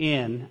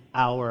in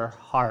our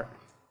heart.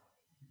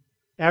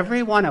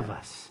 Every one of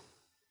us.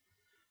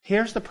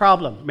 Here's the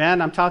problem.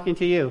 Man, I'm talking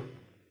to you.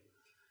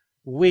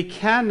 We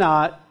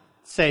cannot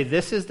say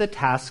this is the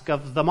task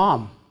of the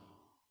mom.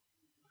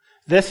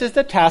 This is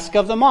the task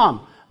of the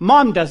mom.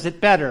 Mom does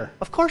it better.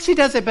 Of course he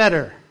does it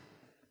better.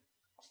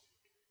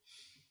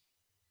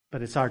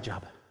 But it's our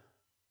job.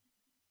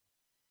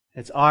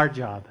 It's our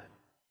job.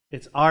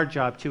 It's our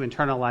job to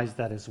internalize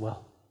that as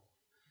well.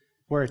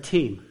 We're a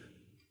team.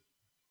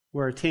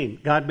 We're a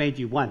team. God made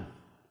you one.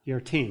 You're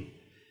a team.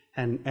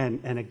 And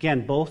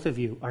again, both of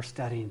you are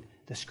studying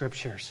the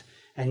Scriptures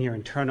and you're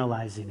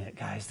internalizing it,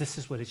 guys. This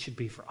is what it should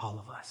be for all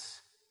of us.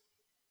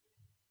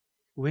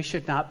 We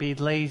should not be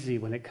lazy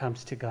when it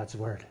comes to God's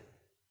Word.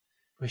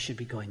 We should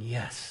be going,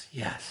 yes,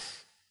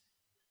 yes.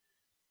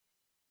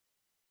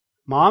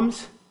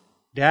 Moms,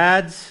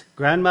 dads,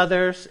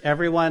 grandmothers,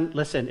 everyone,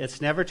 listen,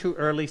 it's never too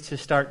early to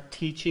start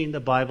teaching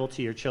the Bible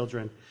to your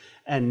children,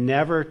 and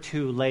never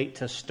too late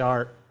to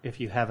start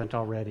if you haven't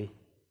already.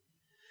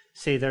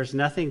 See, there's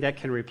nothing that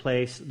can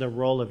replace the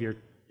role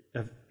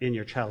in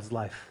your child's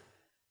life.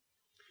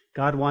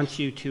 God wants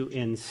you to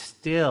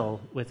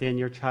instill within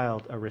your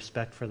child a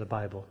respect for the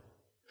Bible.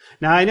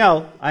 Now,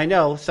 I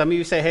know, some of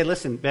you say, hey,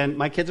 listen, Ben,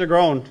 my kids are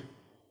grown.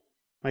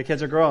 My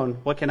kids are grown.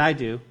 What can I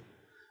do?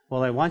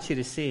 Well, I want you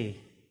to see,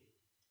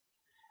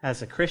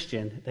 as a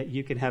Christian, that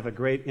you can have a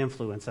great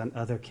influence on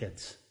other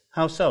kids.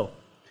 How so?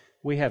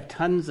 We have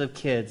tons of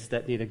kids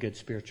that need a good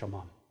spiritual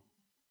mom.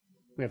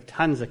 We have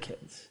tons of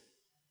kids.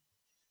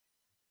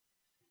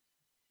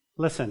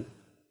 Listen,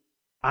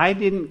 I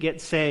didn't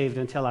get saved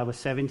until I was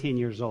 17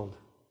 years old.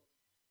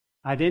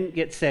 I didn't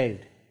get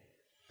saved.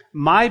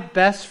 My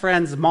best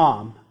friend's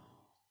mom,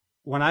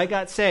 when I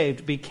got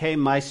saved, became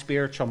my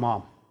spiritual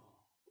mom.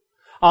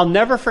 I'll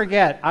never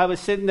forget, I was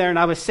sitting there and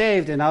I was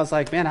saved and I was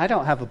like, man, I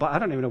don't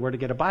even know where to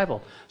get a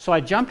Bible. So I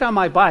jumped on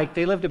my bike.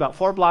 They lived about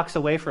 4 blocks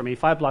away from me,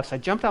 5 blocks. I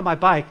jumped on my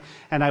bike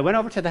and I went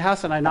over to the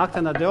house and I knocked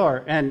on the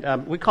door.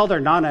 And we called her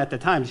Nana at the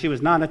time. She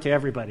was Nana to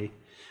everybody.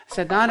 I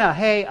said, Nana,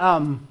 hey,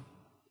 do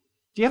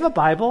you have a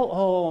Bible?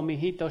 Oh,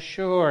 mijito,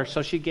 sure.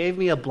 So she gave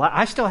me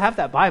I still have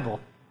that Bible.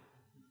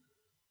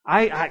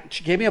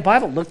 She gave me a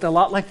Bible. It looked a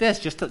lot like this,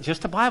 just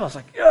a Bible. I was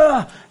like,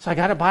 ugh. So I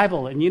got a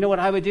Bible. And you know what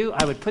I would do?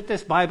 I would put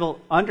this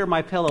Bible under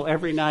my pillow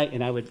every night,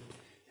 and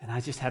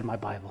I just had my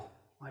Bible.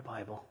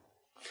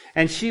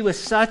 And she was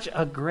such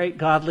a great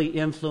godly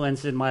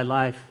influence in my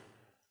life.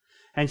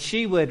 And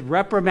she would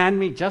reprimand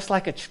me just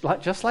like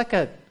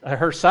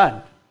her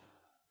son.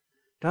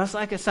 Just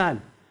like a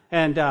son.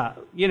 And,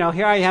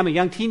 here I am, a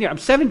young teenager. I'm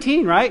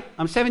 17, right?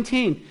 I'm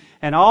 17.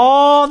 And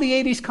all the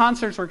 80s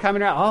concerts were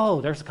coming out. Oh,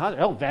 there's a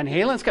concert. Oh, Van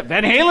Halen's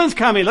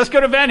coming. Let's go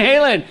to Van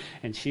Halen.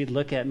 And she'd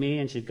look at me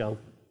and she'd go,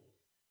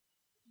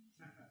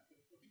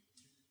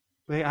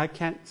 wait, I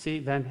can't see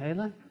Van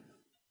Halen?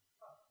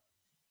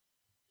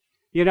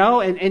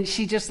 And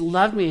she just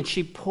loved me and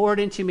she poured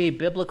into me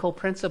biblical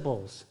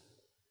principles.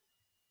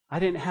 I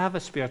didn't have a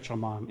spiritual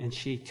mom and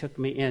she took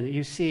me in.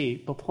 You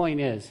see, the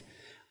point is,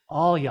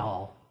 all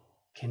y'all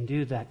can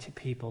do that to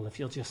people if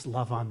you'll just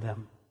love on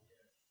them.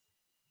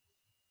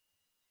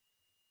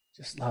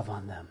 Just love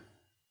on them.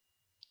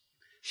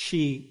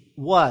 She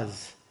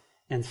was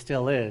and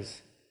still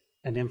is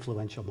an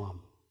influential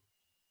mom.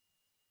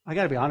 I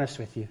got to be honest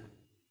with you.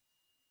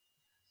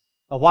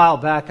 A while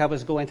back, I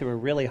was going through a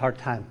really hard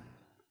time.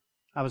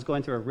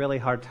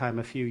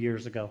 A few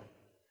years ago.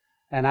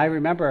 And I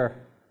remember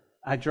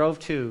I drove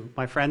to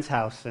my friend's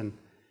house and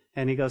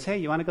he goes, hey,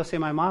 you want to go see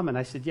my mom? And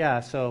I said,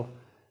 yeah. So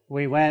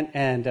we went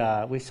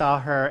and we saw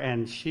her,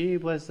 and she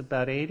was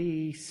about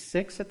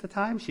 86 at the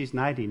time. She's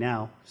 90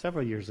 now,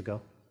 several years ago.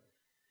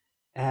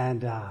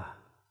 And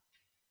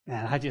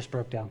I just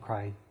broke down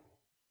crying.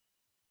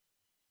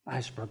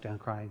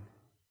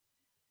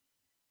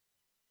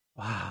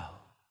 Wow.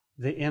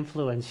 The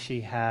influence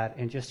she had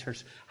and just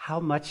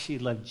how much she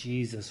loved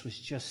Jesus was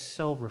just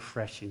so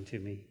refreshing to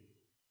me.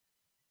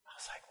 I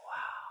was like,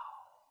 wow.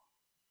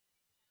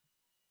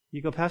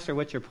 You go, Pastor,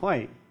 what's your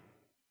point?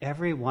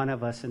 Every one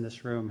of us in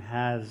this room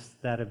has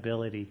that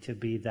ability to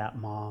be that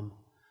mom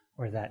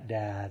or that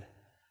dad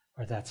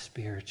or that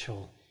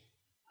spiritual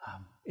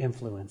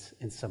influence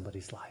in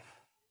somebody's life.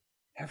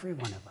 Every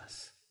one of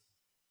us.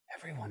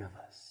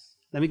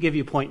 Let me give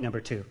you point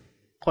number 2.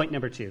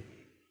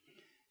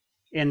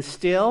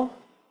 Instill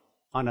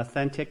an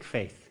authentic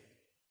faith.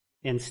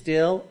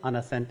 Instill an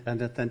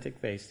authentic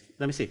faith.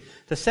 Let me see.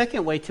 The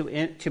second way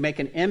to make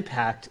an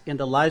impact in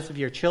the lives of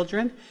your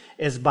children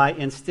is by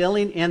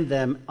instilling in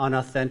them an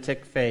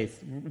authentic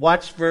faith.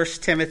 Watch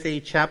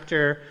Timothy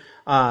chapter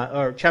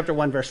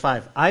 1, verse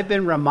 5. I've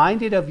been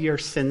reminded of your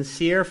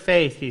sincere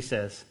faith, he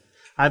says.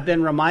 I've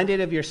been reminded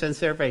of your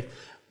sincere faith,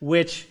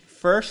 which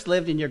first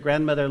lived in your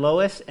grandmother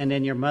Lois and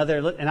in your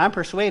mother, and I'm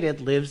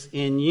persuaded lives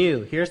in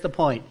you. Here's the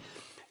point.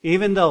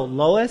 Even though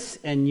Lois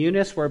and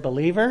Eunice were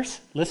believers,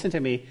 listen to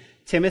me,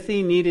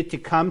 Timothy needed to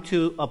come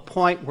to a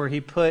point where he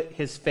put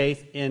his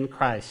faith in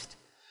Christ.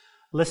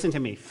 Listen to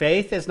me.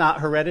 Faith is not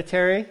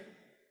hereditary.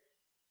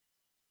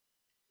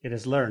 It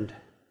is learned.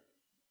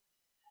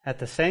 At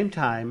the same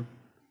time,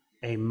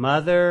 a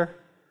mother's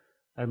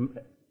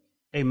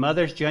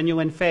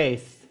genuine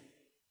faith,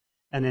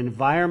 an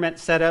environment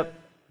set up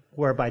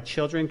whereby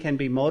children can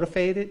be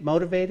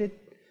motivated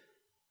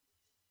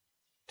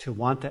to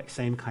want that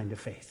same kind of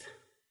faith.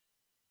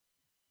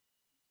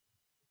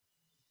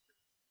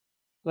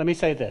 Let me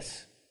say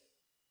this.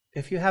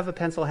 If you have a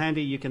pencil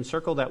handy, you can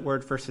circle that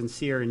word for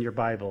sincere in your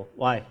Bible.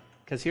 Why?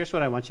 Because here's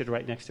what I want you to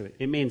write next to it.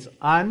 It means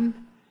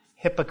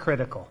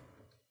unhypocritical.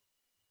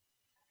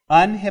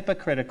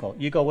 Unhypocritical.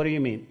 You go, what do you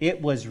mean?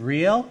 It was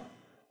real,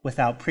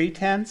 without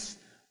pretense,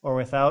 or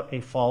without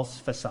a false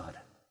facade.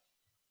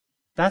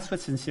 That's what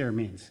sincere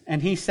means.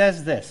 And he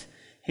says this.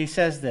 He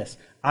says this.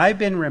 I've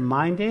been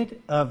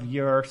reminded of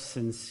your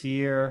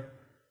sincere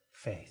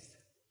faith.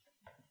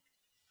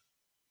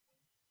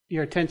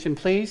 Your attention,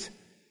 please.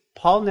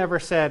 Paul never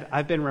said,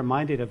 I've been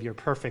reminded of your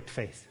perfect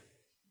faith.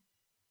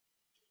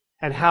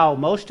 And how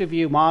most of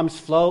you moms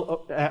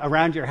flow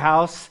around your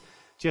house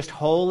just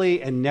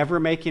holy and never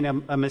making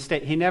a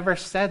mistake. He never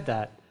said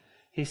that.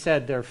 He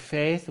said their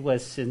faith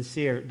was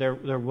sincere.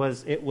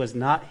 It was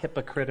not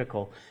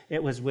hypocritical.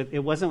 It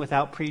wasn't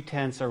without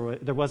pretense, or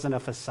there wasn't a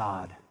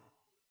facade.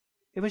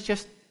 It was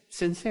just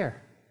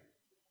sincere.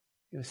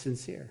 It was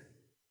sincere.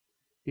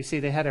 You see,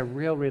 they had a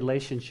real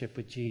relationship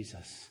with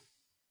Jesus.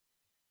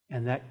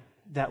 And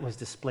that was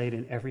displayed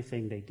in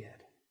everything they did.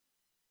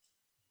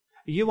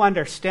 You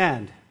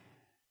understand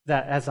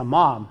that as a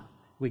mom,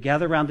 we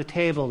gather around the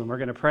table and we're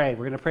going to pray.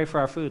 We're going to pray for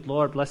our food.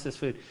 Lord, bless this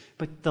food.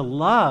 But the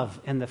love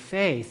and the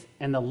faith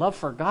and the love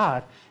for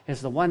God is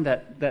the one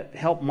that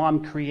helped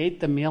mom create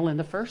the meal in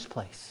the first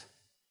place.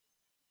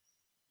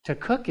 To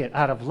cook it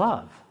out of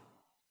love.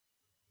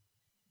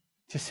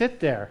 To sit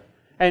there.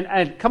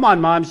 And come on,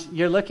 moms,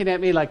 you're looking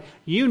at me like,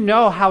 you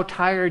know how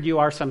tired you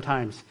are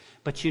sometimes,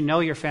 but you know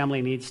your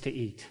family needs to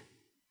eat.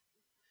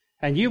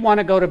 And you want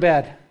to go to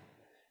bed,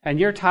 and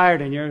you're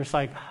tired, and you're just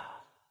like,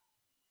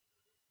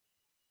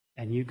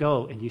 and you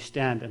go and you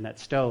stand in that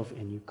stove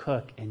and you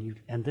cook,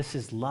 and this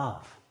is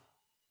love.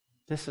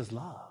 This is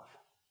love.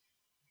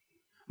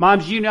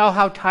 Moms, you know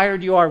how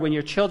tired you are when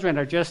your children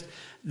are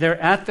they're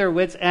at their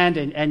wits' end,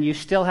 and you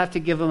still have to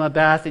give them a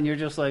bath, and you're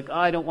just like, oh,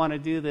 I don't want to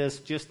do this.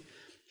 Just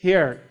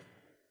here,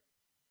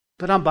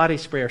 put on body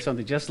spray or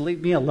something. Just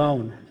leave me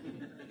alone.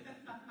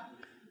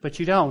 But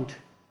you don't.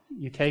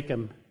 You take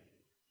them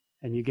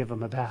and you give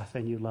them a bath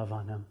and you love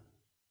on them.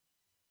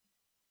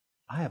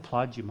 I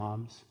applaud you,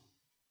 moms.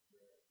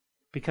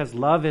 Because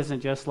love isn't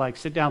just like,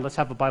 sit down, let's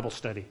have a Bible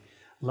study.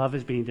 Love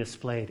is being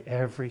displayed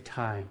every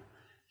time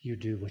you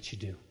do what you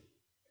do.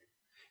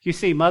 You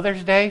see,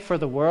 Mother's Day for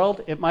the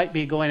world, it might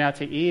be going out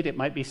to eat, it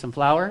might be some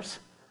flowers,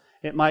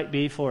 it might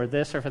be for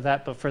this or for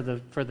that, but for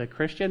the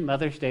Christian,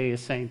 Mother's Day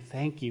is saying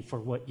thank you for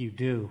what you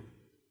do.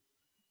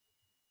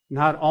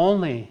 Not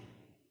only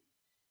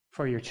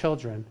for your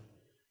children,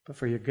 but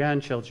for your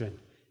grandchildren,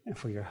 and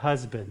for your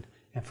husband,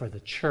 and for the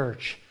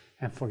church,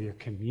 and for your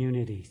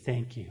community.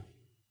 Thank you.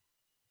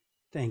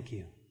 Thank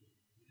you.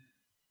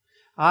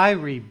 I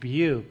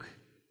rebuke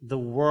the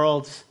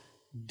world's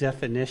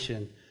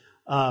definition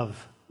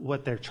of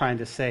what they're trying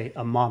to say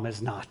a mom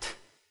is not.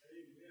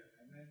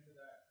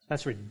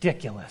 That's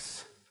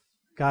ridiculous.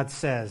 God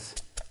says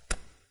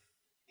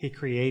He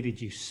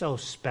created you so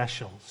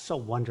special, so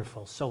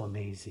wonderful, so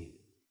amazing.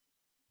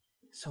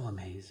 So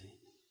amazing.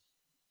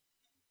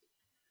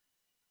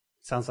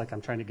 Sounds like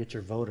I'm trying to get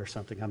your vote or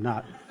something. I'm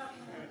not.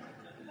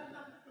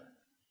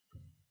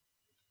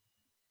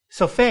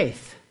 So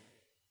faith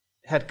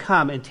had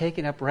come and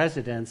taken up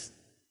residence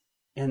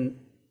in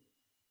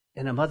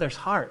a mother's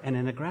heart and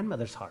in a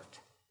grandmother's heart.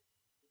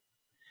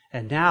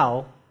 And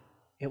now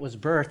it was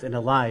birthed and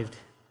alived.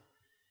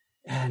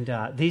 And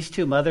these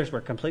two mothers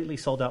were completely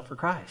sold out for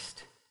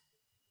Christ.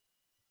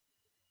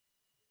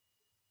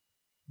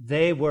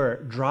 They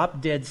were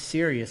drop-dead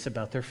serious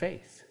about their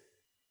faith.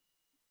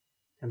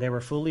 And they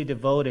were fully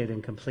devoted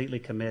and completely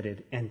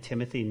committed. And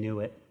Timothy knew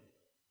it.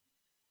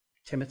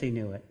 Timothy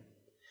knew it.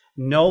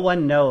 No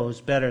one knows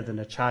better than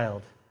a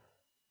child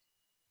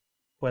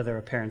whether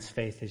a parent's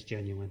faith is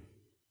genuine.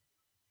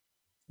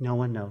 No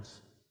one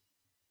knows.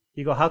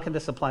 You go, how can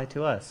this apply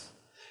to us?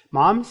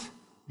 Moms,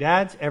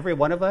 dads, every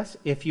one of us,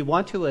 if you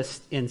want to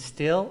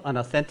instill an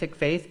authentic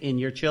faith in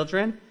your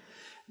children,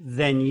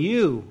 then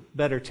you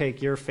better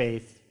take your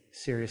faith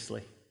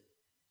seriously.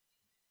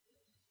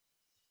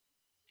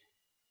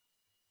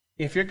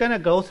 If you're going to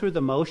go through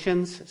the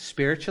motions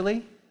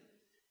spiritually,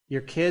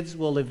 your kids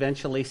will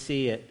eventually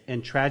see it.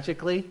 And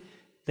tragically,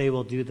 they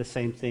will do the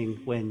same thing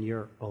when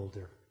you're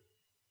older.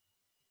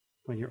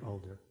 When you're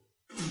older.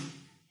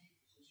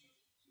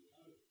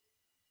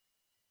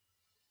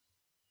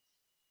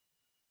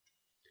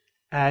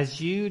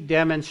 As you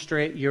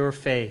demonstrate your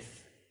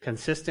faith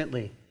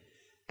consistently,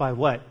 by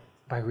what?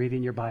 By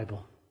reading your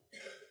Bible,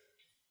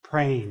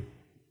 praying,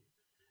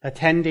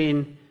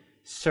 attending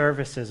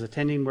services,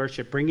 attending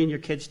worship, bringing your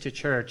kids to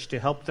church to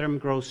help them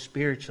grow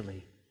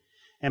spiritually,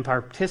 and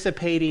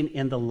participating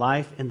in the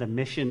life and the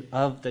mission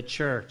of the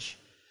church,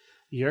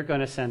 you're going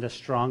to send a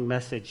strong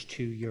message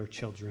to your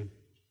children.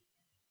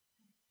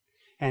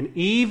 And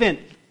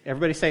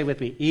everybody say it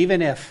with me,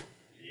 even if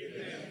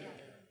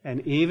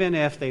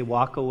they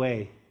walk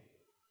away,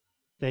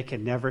 they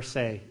can never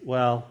say,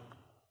 well,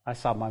 I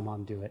saw my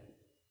mom do it.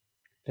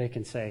 They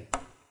can say,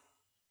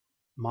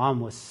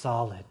 Mom was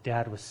solid,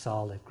 Dad was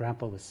solid,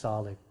 Grandpa was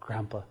solid,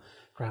 Grandpa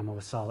Grandma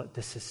was solid.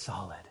 This is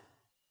solid.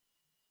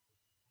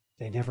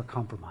 They never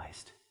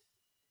compromised.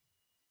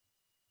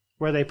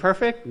 Were they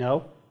perfect?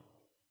 No.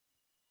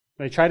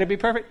 They tried to be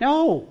perfect?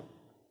 No.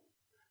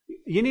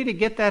 You need to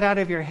get that out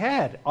of your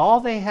head. All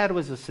they had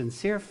was a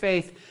sincere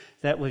faith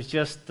that was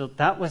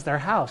that was their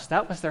house.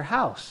 That was their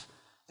house.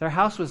 Their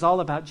house was all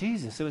about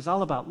Jesus. It was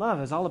all about love.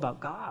 It was all about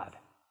God.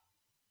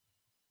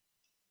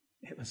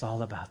 It was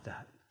all about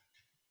that.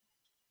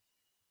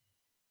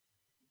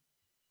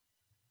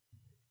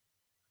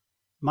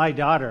 My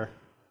daughter,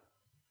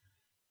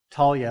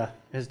 Talia,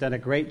 has done a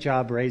great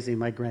job raising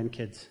my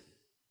grandkids.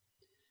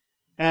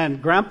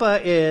 And Grandpa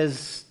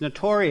is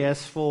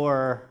notorious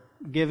for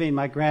giving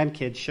my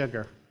grandkids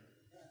sugar.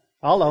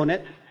 I'll own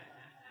it.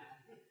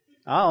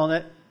 I'll own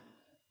it.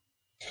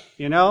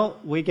 You know,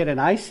 we get an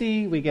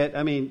icy,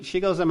 she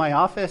goes in my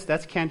office,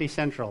 that's Candy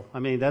Central.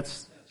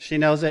 She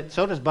knows it.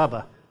 So does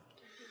Bubba.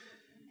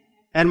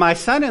 And my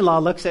son-in-law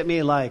looks at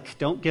me like,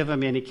 don't give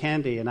him any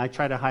candy. And I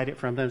try to hide it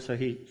from him so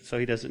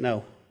he doesn't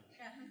know.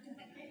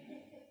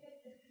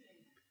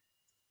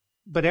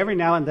 But every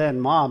now and then,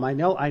 Mom, I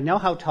know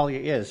how Talia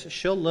is.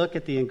 She'll look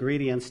at the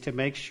ingredients to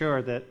make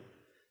sure that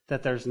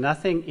there's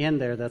nothing in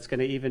there that's going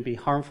to even be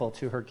harmful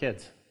to her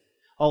kids.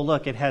 Oh,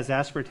 look, it has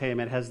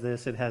aspartame, it has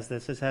this, it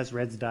has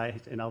Red's dye,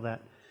 and all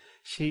that.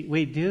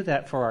 We do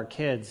that for our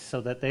kids so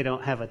that they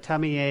don't have a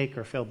tummy ache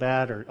or feel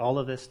bad or all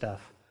of this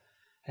stuff.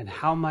 And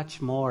how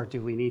much more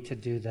do we need to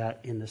do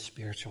that in the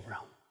spiritual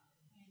realm?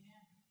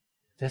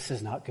 This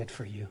is not good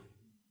for you.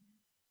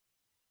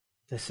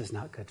 This is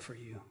not good for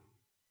you.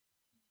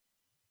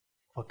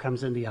 What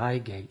comes in the eye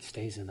gate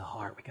stays in the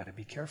heart. We got to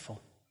be careful.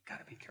 Got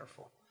to be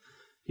careful.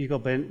 You go,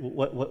 Ben,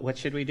 what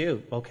should we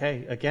do?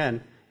 Okay,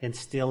 again,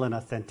 instill an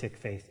authentic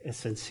faith, a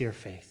sincere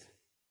faith.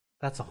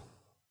 That's all.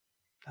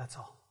 That's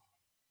all.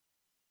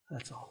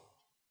 That's all.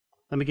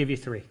 Let me give you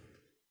 3.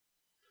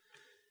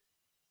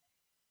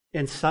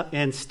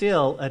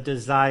 Instill a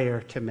desire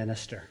to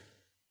minister.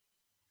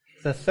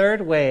 The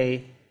third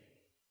way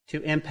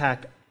to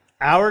impact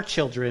our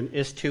children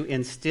is to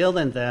instill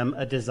in them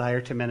a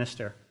desire to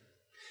minister.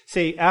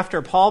 See,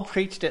 after Paul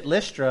preached at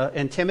Lystra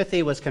and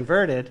Timothy was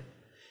converted,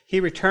 he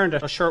returned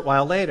a short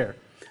while later.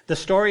 The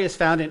story is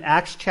found in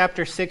Acts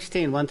chapter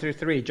 16, 1 through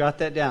 3. Jot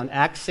that down.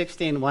 Acts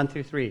 16, 1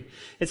 through 3.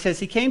 It says,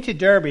 he came to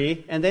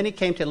Derbe, and then he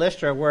came to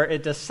Lystra, where a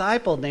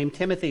disciple named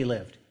Timothy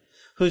lived,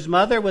 whose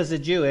mother was a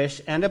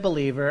Jewish and a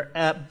believer,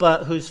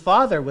 but whose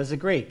father was a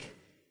Greek.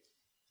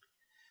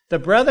 The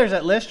brothers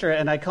at Lystra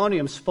and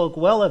Iconium spoke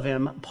well of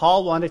him.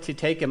 Paul wanted to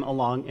take him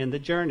along in the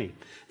journey.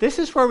 This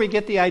is where we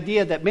get the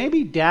idea that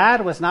maybe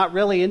Dad was not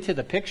really into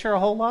the picture a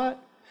whole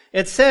lot.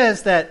 It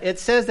says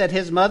that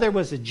his mother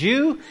was a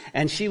Jew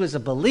and she was a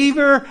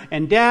believer,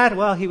 and Dad,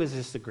 well, he was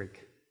just a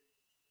Greek.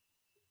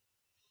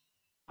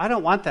 I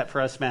don't want that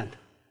for us men.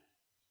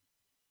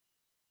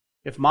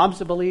 If Mom's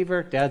a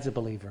believer, Dad's a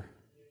believer.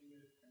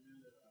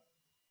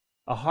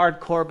 A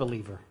hardcore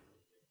believer.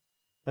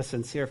 A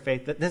sincere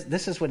faith.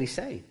 This is what he's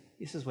saying.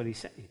 This is what he's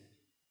saying.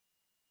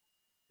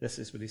 This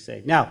is what he's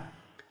saying. Now,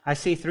 I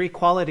see 3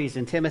 qualities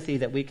in Timothy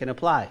that we can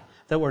apply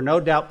that were no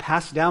doubt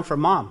passed down from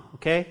Mom,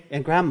 okay,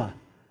 and Grandma.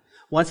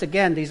 Once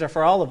again, these are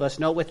for all of us.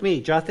 Note with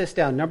me. Jot this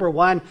down. Number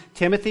 1,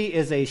 Timothy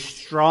is a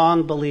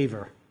strong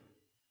believer.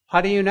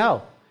 How do you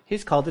know?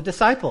 He's called a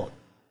disciple.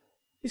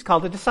 He's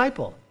called a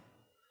disciple.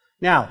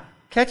 Now,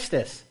 catch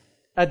this.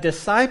 A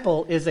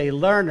disciple is a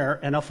learner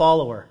and a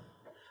follower.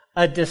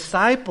 A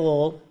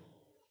disciple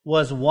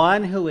was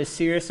one who is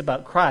serious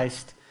about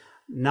Christ,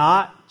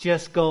 not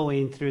just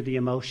going through the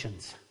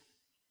emotions.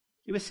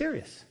 He was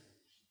serious.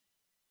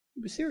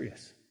 He was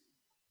serious.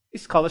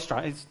 He's called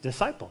a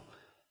disciple.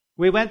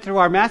 We went through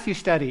our Matthew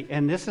study,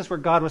 and this is where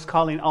God was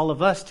calling all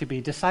of us to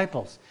be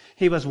disciples.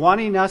 He was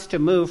wanting us to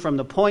move from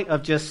the point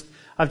of just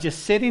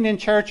sitting in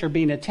church or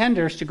being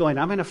attenders to going,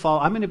 I'm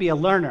going to be a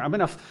learner. I'm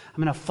going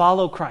to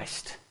follow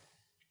Christ.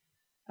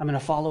 I'm going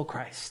to follow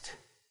Christ.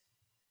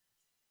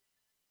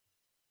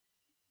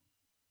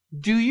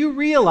 Do you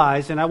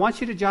realize, and I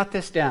want you to jot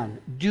this down,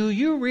 do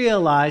you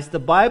realize the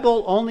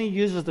Bible only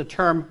uses the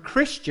term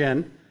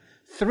Christian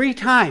 3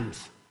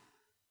 times?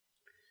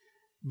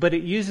 But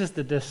it uses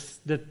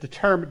the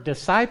term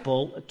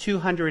disciple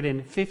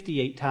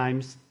 258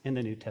 times in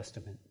the New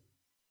Testament.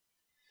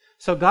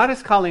 So God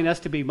is calling us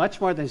to be much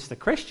more than just a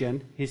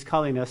Christian. He's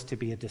calling us to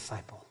be a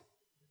disciple.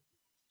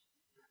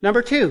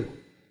 Number two,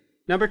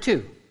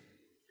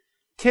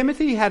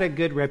 Timothy had a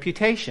good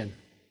reputation.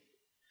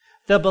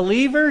 The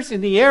believers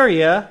in the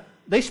area,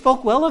 they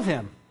spoke well of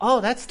him.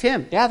 Oh, that's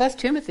Tim. Yeah, that's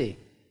Timothy.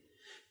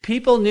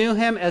 People knew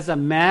him as a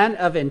man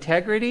of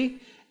integrity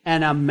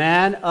and a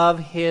man of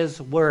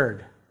his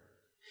word.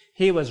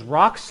 He was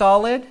rock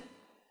solid,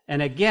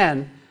 and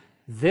again,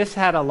 this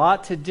had a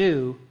lot to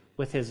do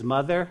with his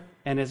mother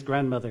and his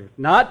grandmother.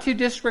 Not to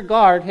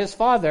disregard his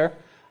father.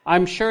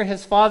 I'm sure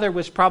his father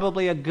was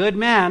probably a good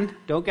man,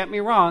 don't get me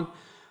wrong,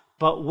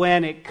 but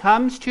when it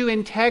comes to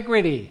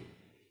integrity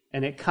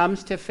and it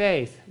comes to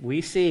faith,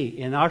 we see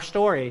in our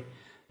story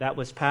that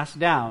was passed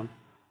down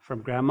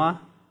from Grandma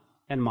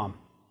and Mom.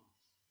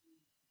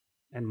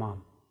 And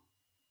Mom.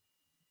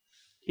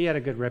 He had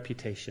a good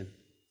reputation.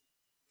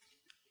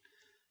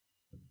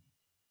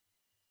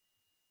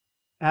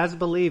 As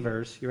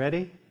believers, you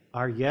ready?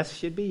 Our yes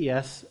should be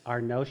yes,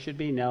 our no should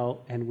be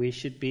no, and we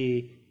should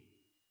be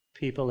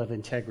people of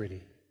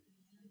integrity.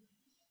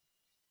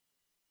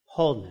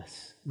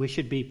 Wholeness. We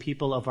should be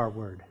people of our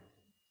word.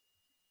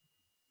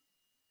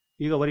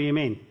 You go, what do you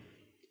mean?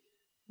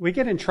 We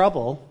get in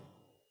trouble.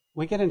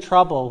 We get in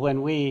trouble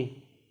when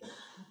we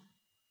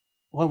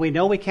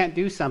know we can't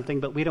do something,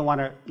 but we don't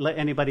want to let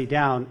anybody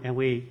down, and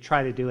we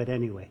try to do it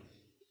anyway.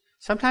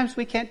 Sometimes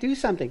we can't do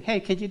something. Hey,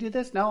 can you do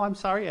this? No, I'm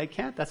sorry, I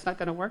can't. That's not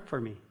going to work for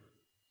me.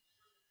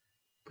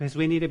 Because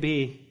we need to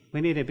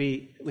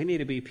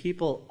be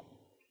people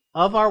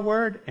of our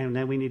word, and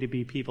then we need to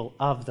be people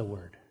of the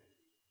word.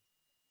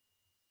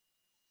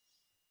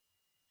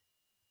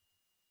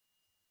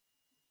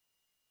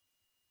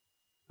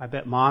 I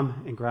bet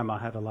Mom and Grandma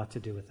had a lot to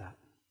do with that.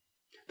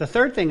 The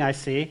third thing I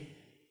see,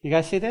 you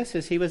guys see this,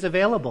 is he was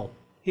available.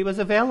 He was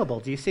available.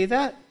 Do you see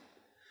that?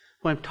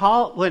 When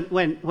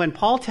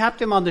Paul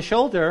tapped him on the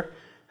shoulder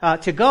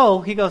to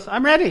go, he goes,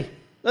 I'm ready.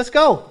 Let's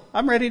go.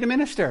 I'm ready to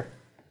minister.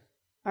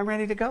 I'm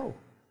ready to go.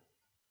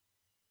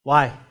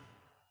 Why?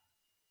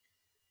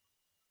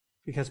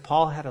 Because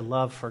Paul had a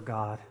love for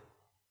God.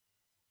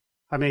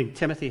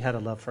 Timothy had a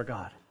love for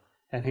God,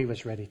 and he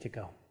was ready to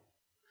go.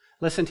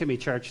 Listen to me,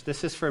 church.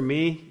 This is for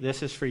me.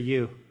 This is for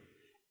you.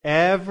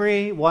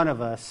 Every one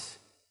of us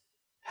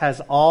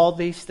has all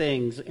these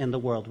things in the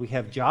world. We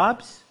have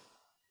jobs.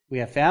 We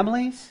have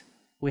families.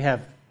 We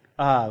have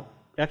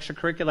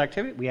extracurricular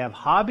activity. We have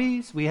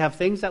hobbies. We have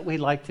things that we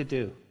like to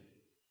do.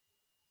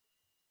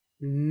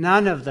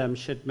 None of them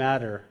should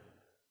matter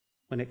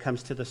when it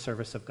comes to the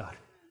service of God.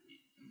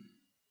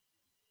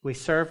 We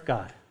serve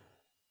God.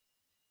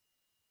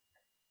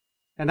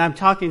 And I'm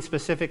talking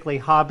specifically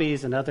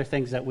hobbies and other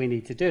things that we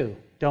need to do.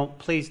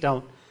 Please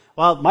don't.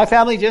 Well, my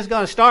family just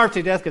going to starve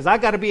to death because I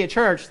got to be at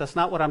church. That's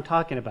not what I'm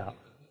talking about.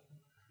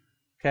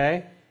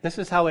 Okay? This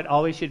is how it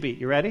always should be.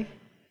 You ready?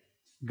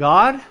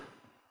 God,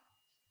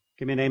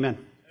 give me an amen.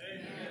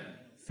 Amen.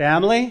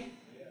 Family,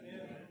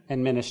 amen.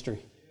 And ministry.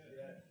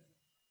 Amen.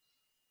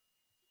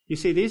 You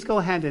see, these go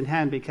hand in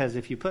hand because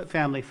if you put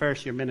family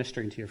first, you're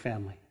ministering to your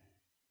family.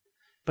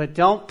 But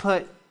don't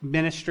put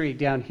ministry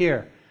down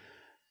here.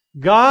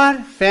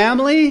 God,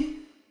 family,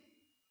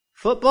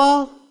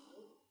 football,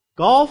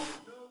 golf,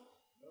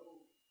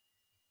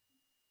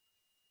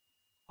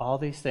 all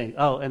these things.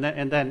 Oh, and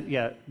then,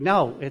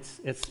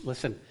 it's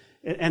listen.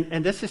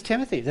 And this is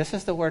Timothy. This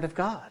is the word of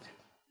God.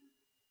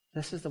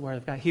 This is the word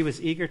of God. He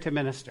was eager to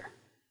minister.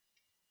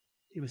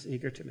 He was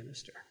eager to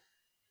minister.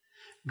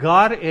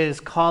 God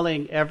is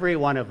calling every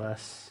one of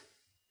us.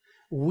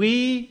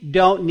 We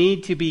don't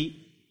need to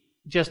be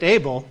just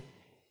able.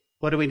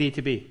 What do we need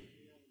to be?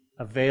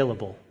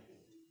 Available.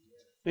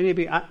 We need to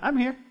be, I'm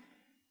here.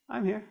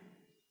 I'm here.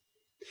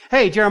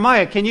 Hey,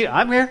 Jeremiah,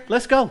 I'm here.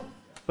 Let's go.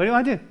 What do you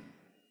want to do?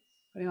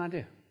 What do you want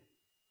to do?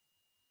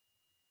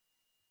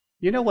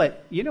 You know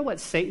what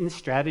Satan's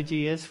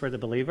strategy is for the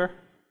believer?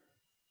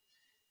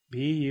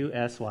 busy.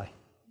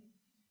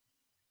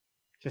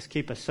 Just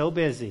keep us so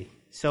busy,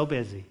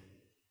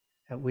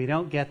 that we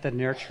don't get the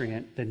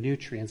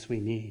nutrients we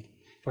need.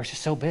 We're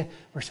just so busy.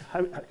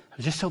 I'm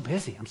just so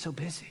busy. I'm so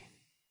busy.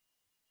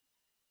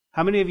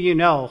 How many of you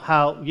know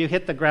how you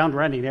hit the ground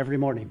running every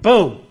morning?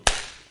 Boom!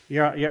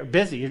 You're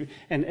busy.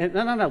 And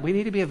no. We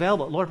need to be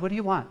available. Lord, what do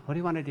you want? What do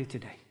you want to do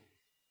today?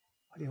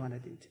 What do you want to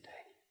do today?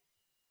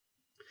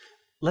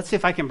 Let's see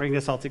if I can bring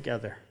this all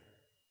together.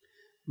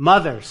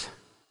 Mothers,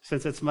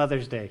 since it's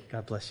Mother's Day,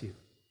 God bless you.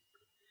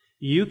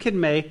 You can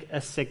make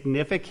a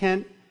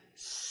significant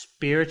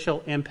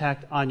spiritual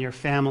impact on your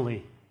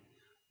family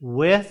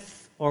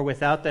with or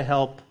without the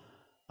help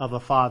of a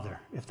father,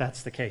 if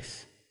that's the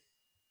case.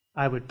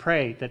 I would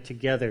pray that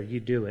together you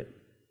do it.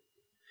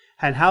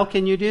 And how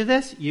can you do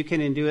this? You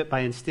can do it by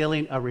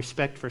instilling a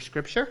respect for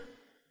Scripture,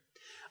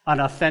 an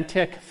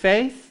authentic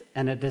faith,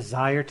 and a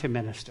desire to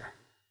minister.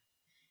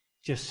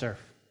 Just serve.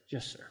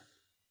 Just serve.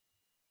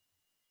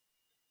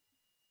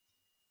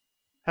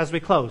 As we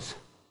close,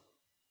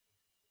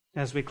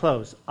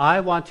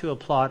 I want to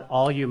applaud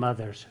all you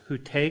mothers who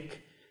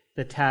take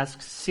the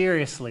task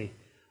seriously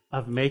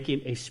of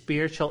making a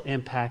spiritual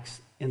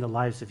impact in the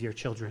lives of your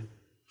children.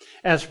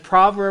 As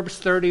Proverbs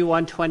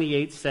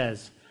 31:28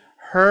 says,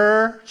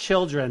 her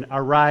children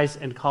arise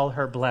and call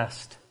her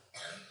blessed.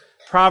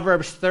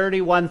 Proverbs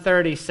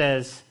 31:30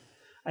 says,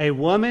 a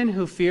woman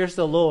who fears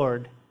the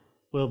Lord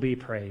will be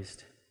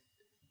praised.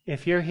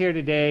 If you're here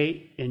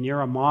today and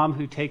you're a mom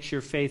who takes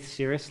your faith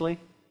seriously,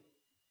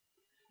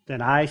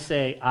 then I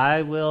say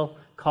I will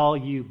call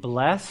you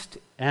blessed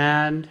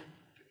and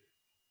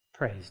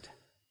praised.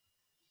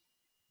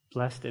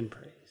 Blessed and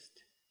praised.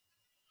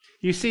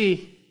 You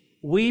see,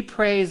 we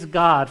praise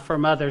God for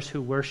mothers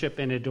who worship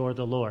and adore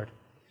the Lord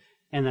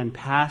and then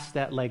pass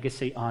that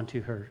legacy on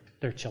to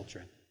their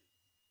children.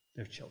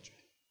 Their children.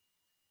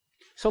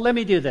 So let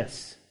me do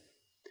this.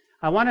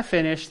 I want to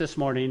finish this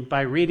morning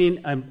by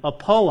reading a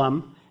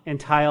poem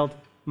entitled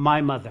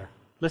My Mother.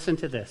 Listen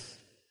to this.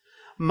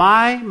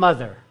 My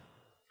mother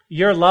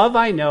Your love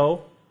I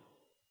know.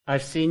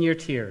 I've seen your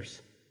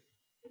tears.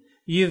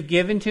 You've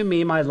given to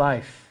me my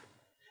life.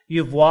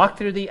 You've walked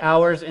through the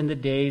hours and the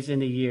days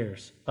and the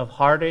years of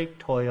heartache,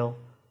 toil,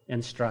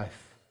 and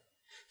strife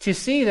to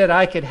see that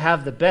I could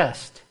have the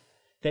best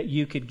that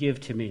you could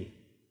give to me.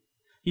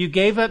 You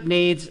gave up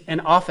needs and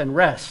often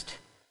rest.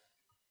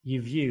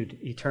 You viewed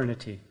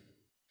eternity.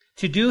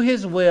 To do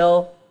his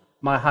will,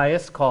 my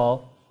highest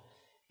call,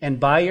 and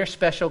by your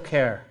special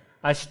care,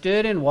 I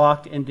stood and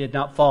walked and did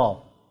not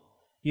fall.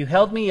 You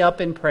held me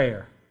up in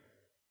prayer.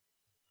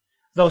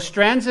 Though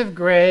strands of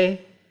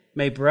gray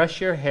may brush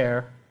your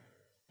hair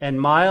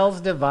and miles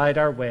divide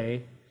our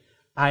way,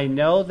 I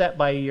know that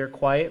by your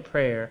quiet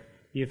prayer,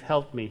 you've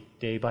helped me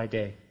day by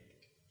day.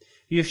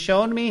 You've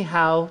shown me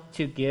how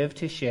to give,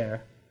 to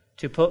share,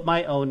 to put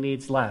my own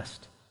needs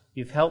last.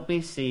 You've helped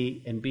me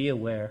see and be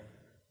aware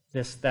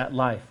that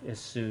life is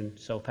soon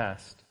so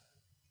past.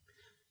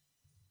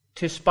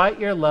 To spite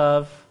your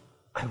love,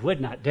 I would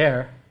not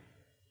dare,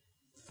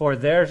 for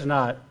there's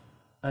not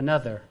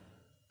another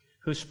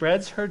who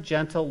spreads her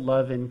gentle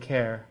love and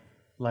care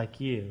like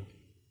you,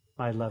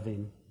 my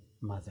loving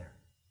mother.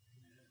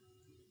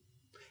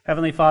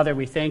 Heavenly Father,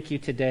 we thank you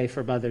today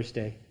for Mother's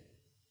Day.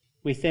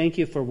 We thank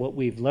you for what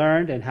we've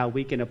learned and how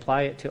we can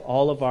apply it to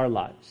all of our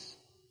lives.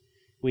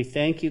 We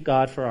thank you,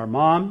 God, for our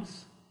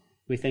moms.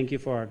 We thank you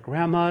for our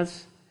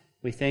grandmas.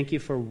 We thank you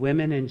for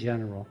women in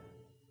general.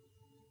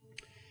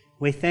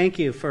 We thank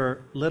you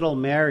for little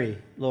Mary,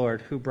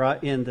 Lord, who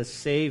brought in the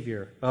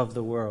Savior of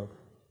the world.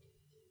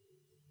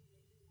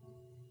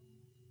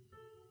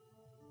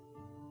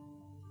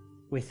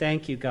 We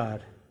thank you,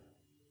 God.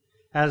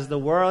 As the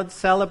world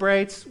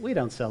celebrates, we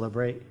don't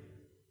celebrate.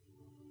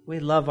 We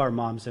love our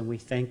moms and we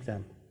thank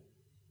them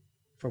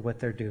for what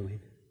they're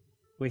doing.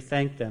 We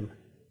thank them.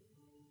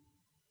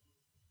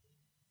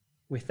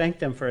 We thank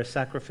them for a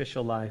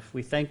sacrificial life.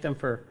 We thank them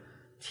for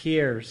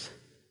tears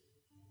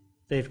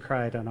they've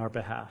cried on our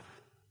behalf.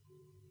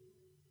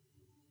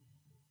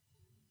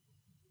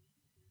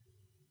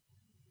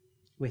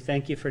 We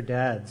thank you for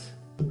dads.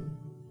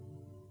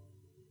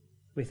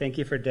 We thank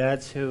you for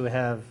dads who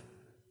have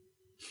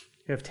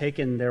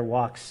taken their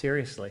walks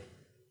seriously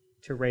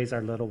to raise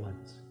our little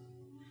ones.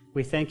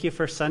 We thank you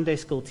for Sunday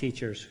school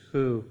teachers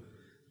who,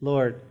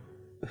 Lord,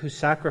 who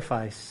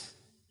sacrifice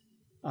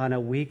on a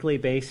weekly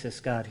basis,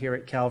 God, here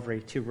at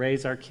Calvary to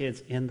raise our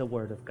kids in the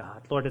Word of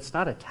God. Lord, it's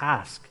not a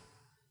task.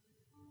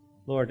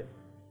 Lord,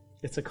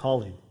 it's a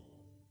calling.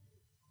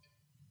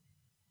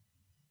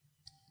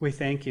 We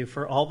thank you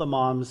for all the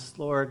moms,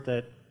 Lord,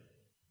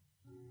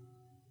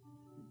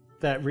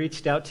 that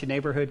reached out to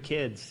neighborhood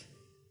kids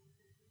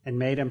and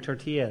made them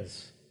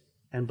tortillas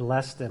and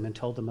blessed them and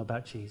told them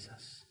about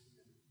Jesus.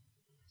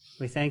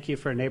 We thank you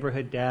for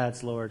neighborhood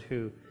dads, Lord,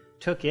 who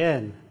took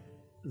in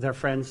their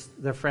friend's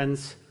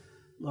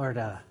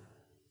Lord,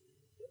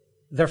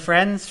 their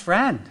friend's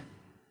friend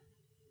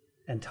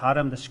and taught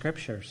him the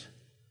scriptures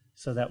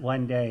so that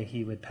one day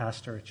he would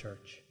pastor a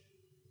church.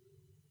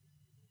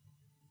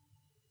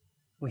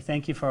 We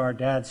thank you for our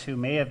dads who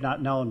may have not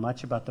known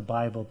much about the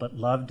Bible, but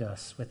loved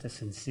us with a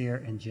sincere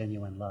and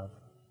genuine love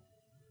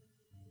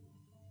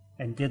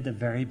and did the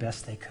very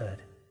best they could.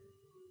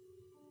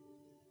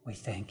 We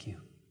thank you.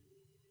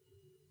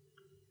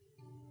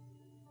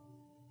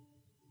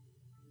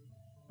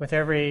 With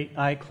every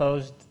eye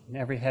closed and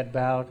every head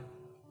bowed,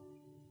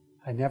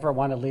 I never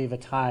want to leave a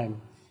time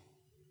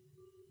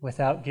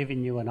without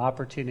giving you an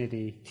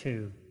opportunity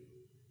to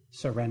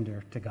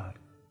surrender to God.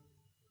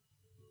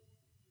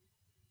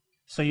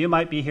 So you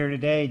might be here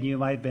today and you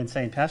might have been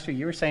saying, Pastor,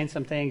 you were saying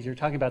some things. You were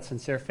talking about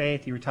sincere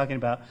faith. You were talking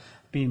about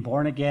being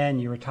born again.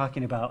 You were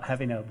talking about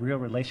having a real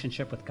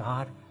relationship with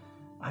God.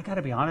 I got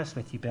to be honest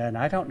with you, Ben.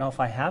 I don't know if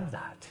I have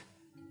that.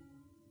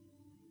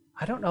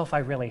 I don't know if I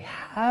really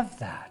have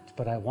that,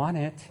 but I want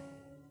it.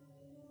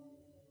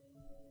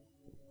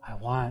 I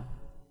want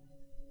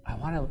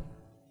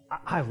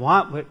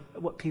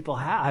what people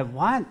have. I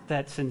want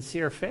that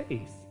sincere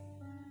faith,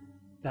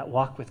 that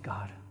walk with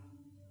God.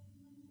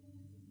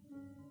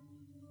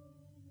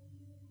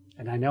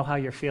 And I know how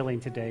you're feeling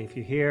today. If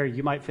you're here,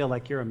 you might feel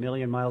like you're a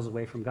million miles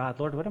away from God.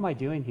 Lord, what am I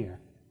doing here?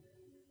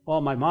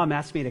 Well, my mom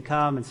asked me to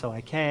come, and so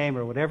I came,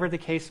 or whatever the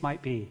case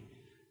might be.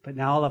 But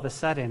now all of a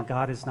sudden,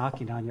 God is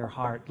knocking on your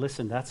heart.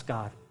 Listen, that's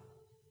God.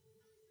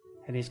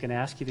 And he's going to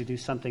ask you to do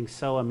something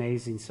so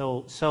amazing,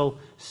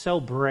 so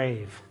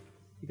brave.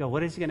 You go,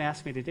 what is he going to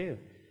ask me to do?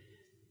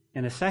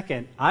 In a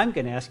second, I'm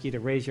going to ask you to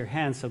raise your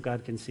hand so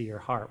God can see your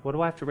heart. What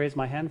do I have to raise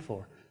my hand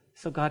for?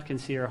 So God can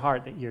see your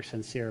heart, that you're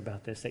sincere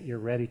about this, that you're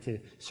ready to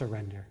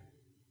surrender.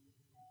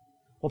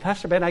 Well,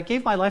 Pastor Ben, I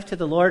gave my life to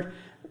the Lord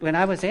when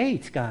I was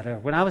 8, God, or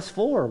when I was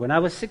 4, when I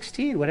was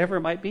 16, whatever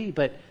it might be.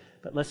 But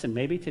listen,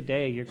 maybe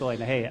today you're going,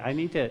 hey, I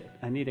need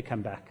to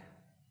come back.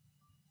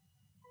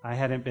 I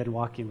hadn't been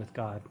walking with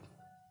God.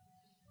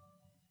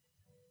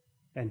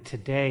 And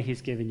today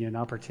he's giving you an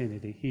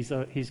opportunity.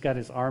 He's got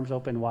his arms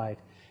open wide.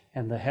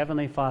 And the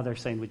Heavenly Father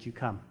saying, would you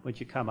come? Would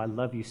you come? I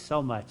love you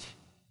so much.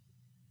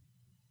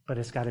 But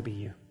it's got to be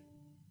you.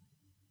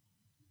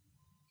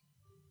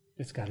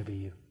 It's got to be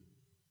you.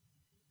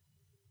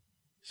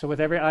 So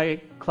with every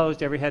eye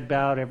closed, every head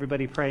bowed,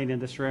 everybody praying in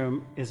this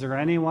room, is there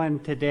anyone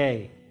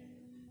today,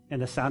 in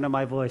the sound of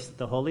my voice, that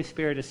the Holy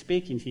Spirit is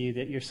speaking to you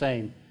that you're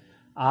saying,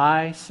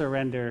 I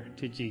surrender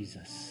to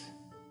Jesus.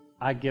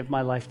 I give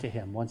my life to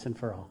him once and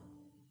for all.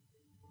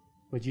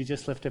 Would you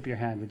just lift up your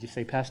hand? Would you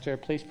say, Pastor,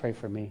 please pray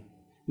for me?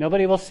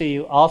 Nobody will see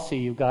you. I'll see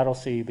you. God will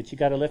see you. But you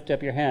got to lift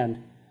up your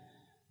hand.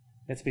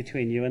 It's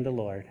between you and the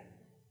Lord.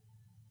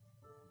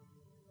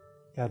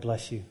 God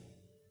bless you.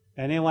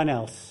 Anyone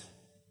else?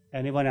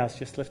 Anyone else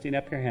just lifting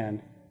up your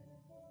hand,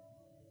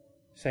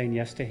 saying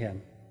yes to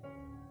him?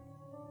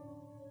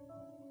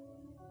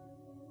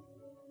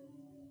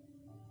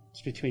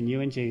 It's between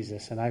you and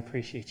Jesus, and I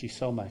appreciate you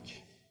so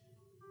much.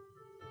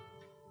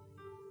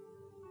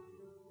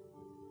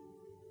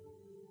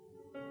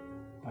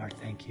 Lord,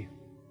 thank you.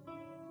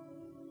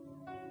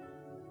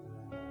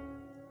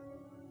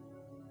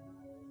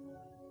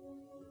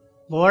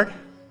 Lord,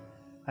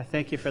 I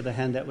thank you for the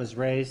hand that was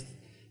raised.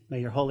 May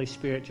your Holy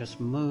Spirit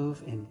just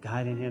move in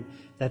guiding him,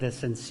 that a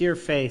sincere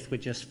faith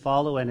would just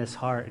follow in his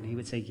heart and he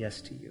would say yes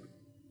to you.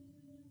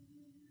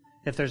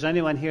 If there's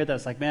anyone here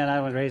that's like, man,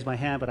 I want to raise my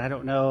hand, but I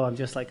don't know. I'm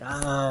just like,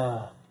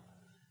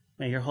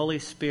 may your Holy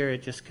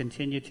Spirit just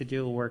continue to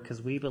do a work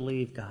because we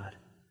believe, God.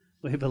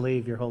 We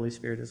believe your Holy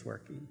Spirit is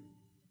working.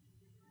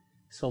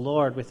 So,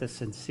 Lord, with a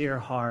sincere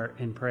heart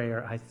in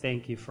prayer, I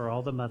thank you for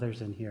all the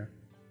mothers in here.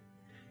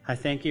 I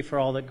thank you for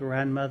all the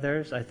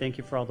grandmothers. I thank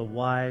you for all the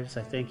wives.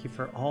 I thank you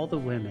for all the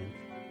women.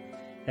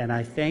 And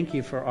I thank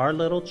you for our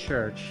little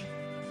church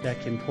that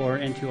can pour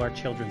into our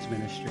children's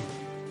ministry.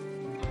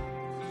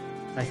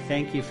 I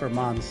thank you for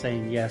moms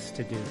saying yes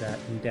to do that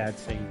and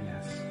dads saying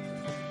yes.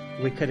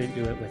 We couldn't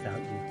do it without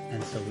you,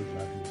 and so we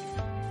love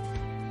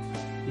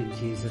you. In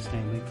Jesus'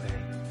 name we pray.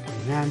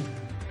 Amen.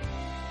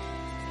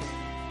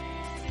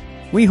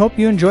 We hope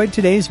you enjoyed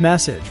today's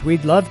message.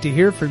 We'd love to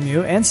hear from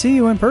you and see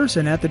you in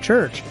person at the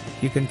church.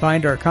 You can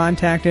find our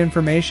contact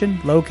information,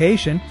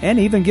 location, and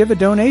even give a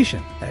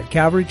donation at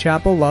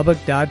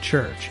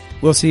calvarychapellubbock.church.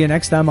 We'll see you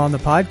next time on the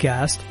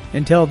podcast.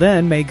 Until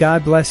then, may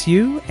God bless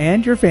you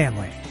and your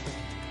family.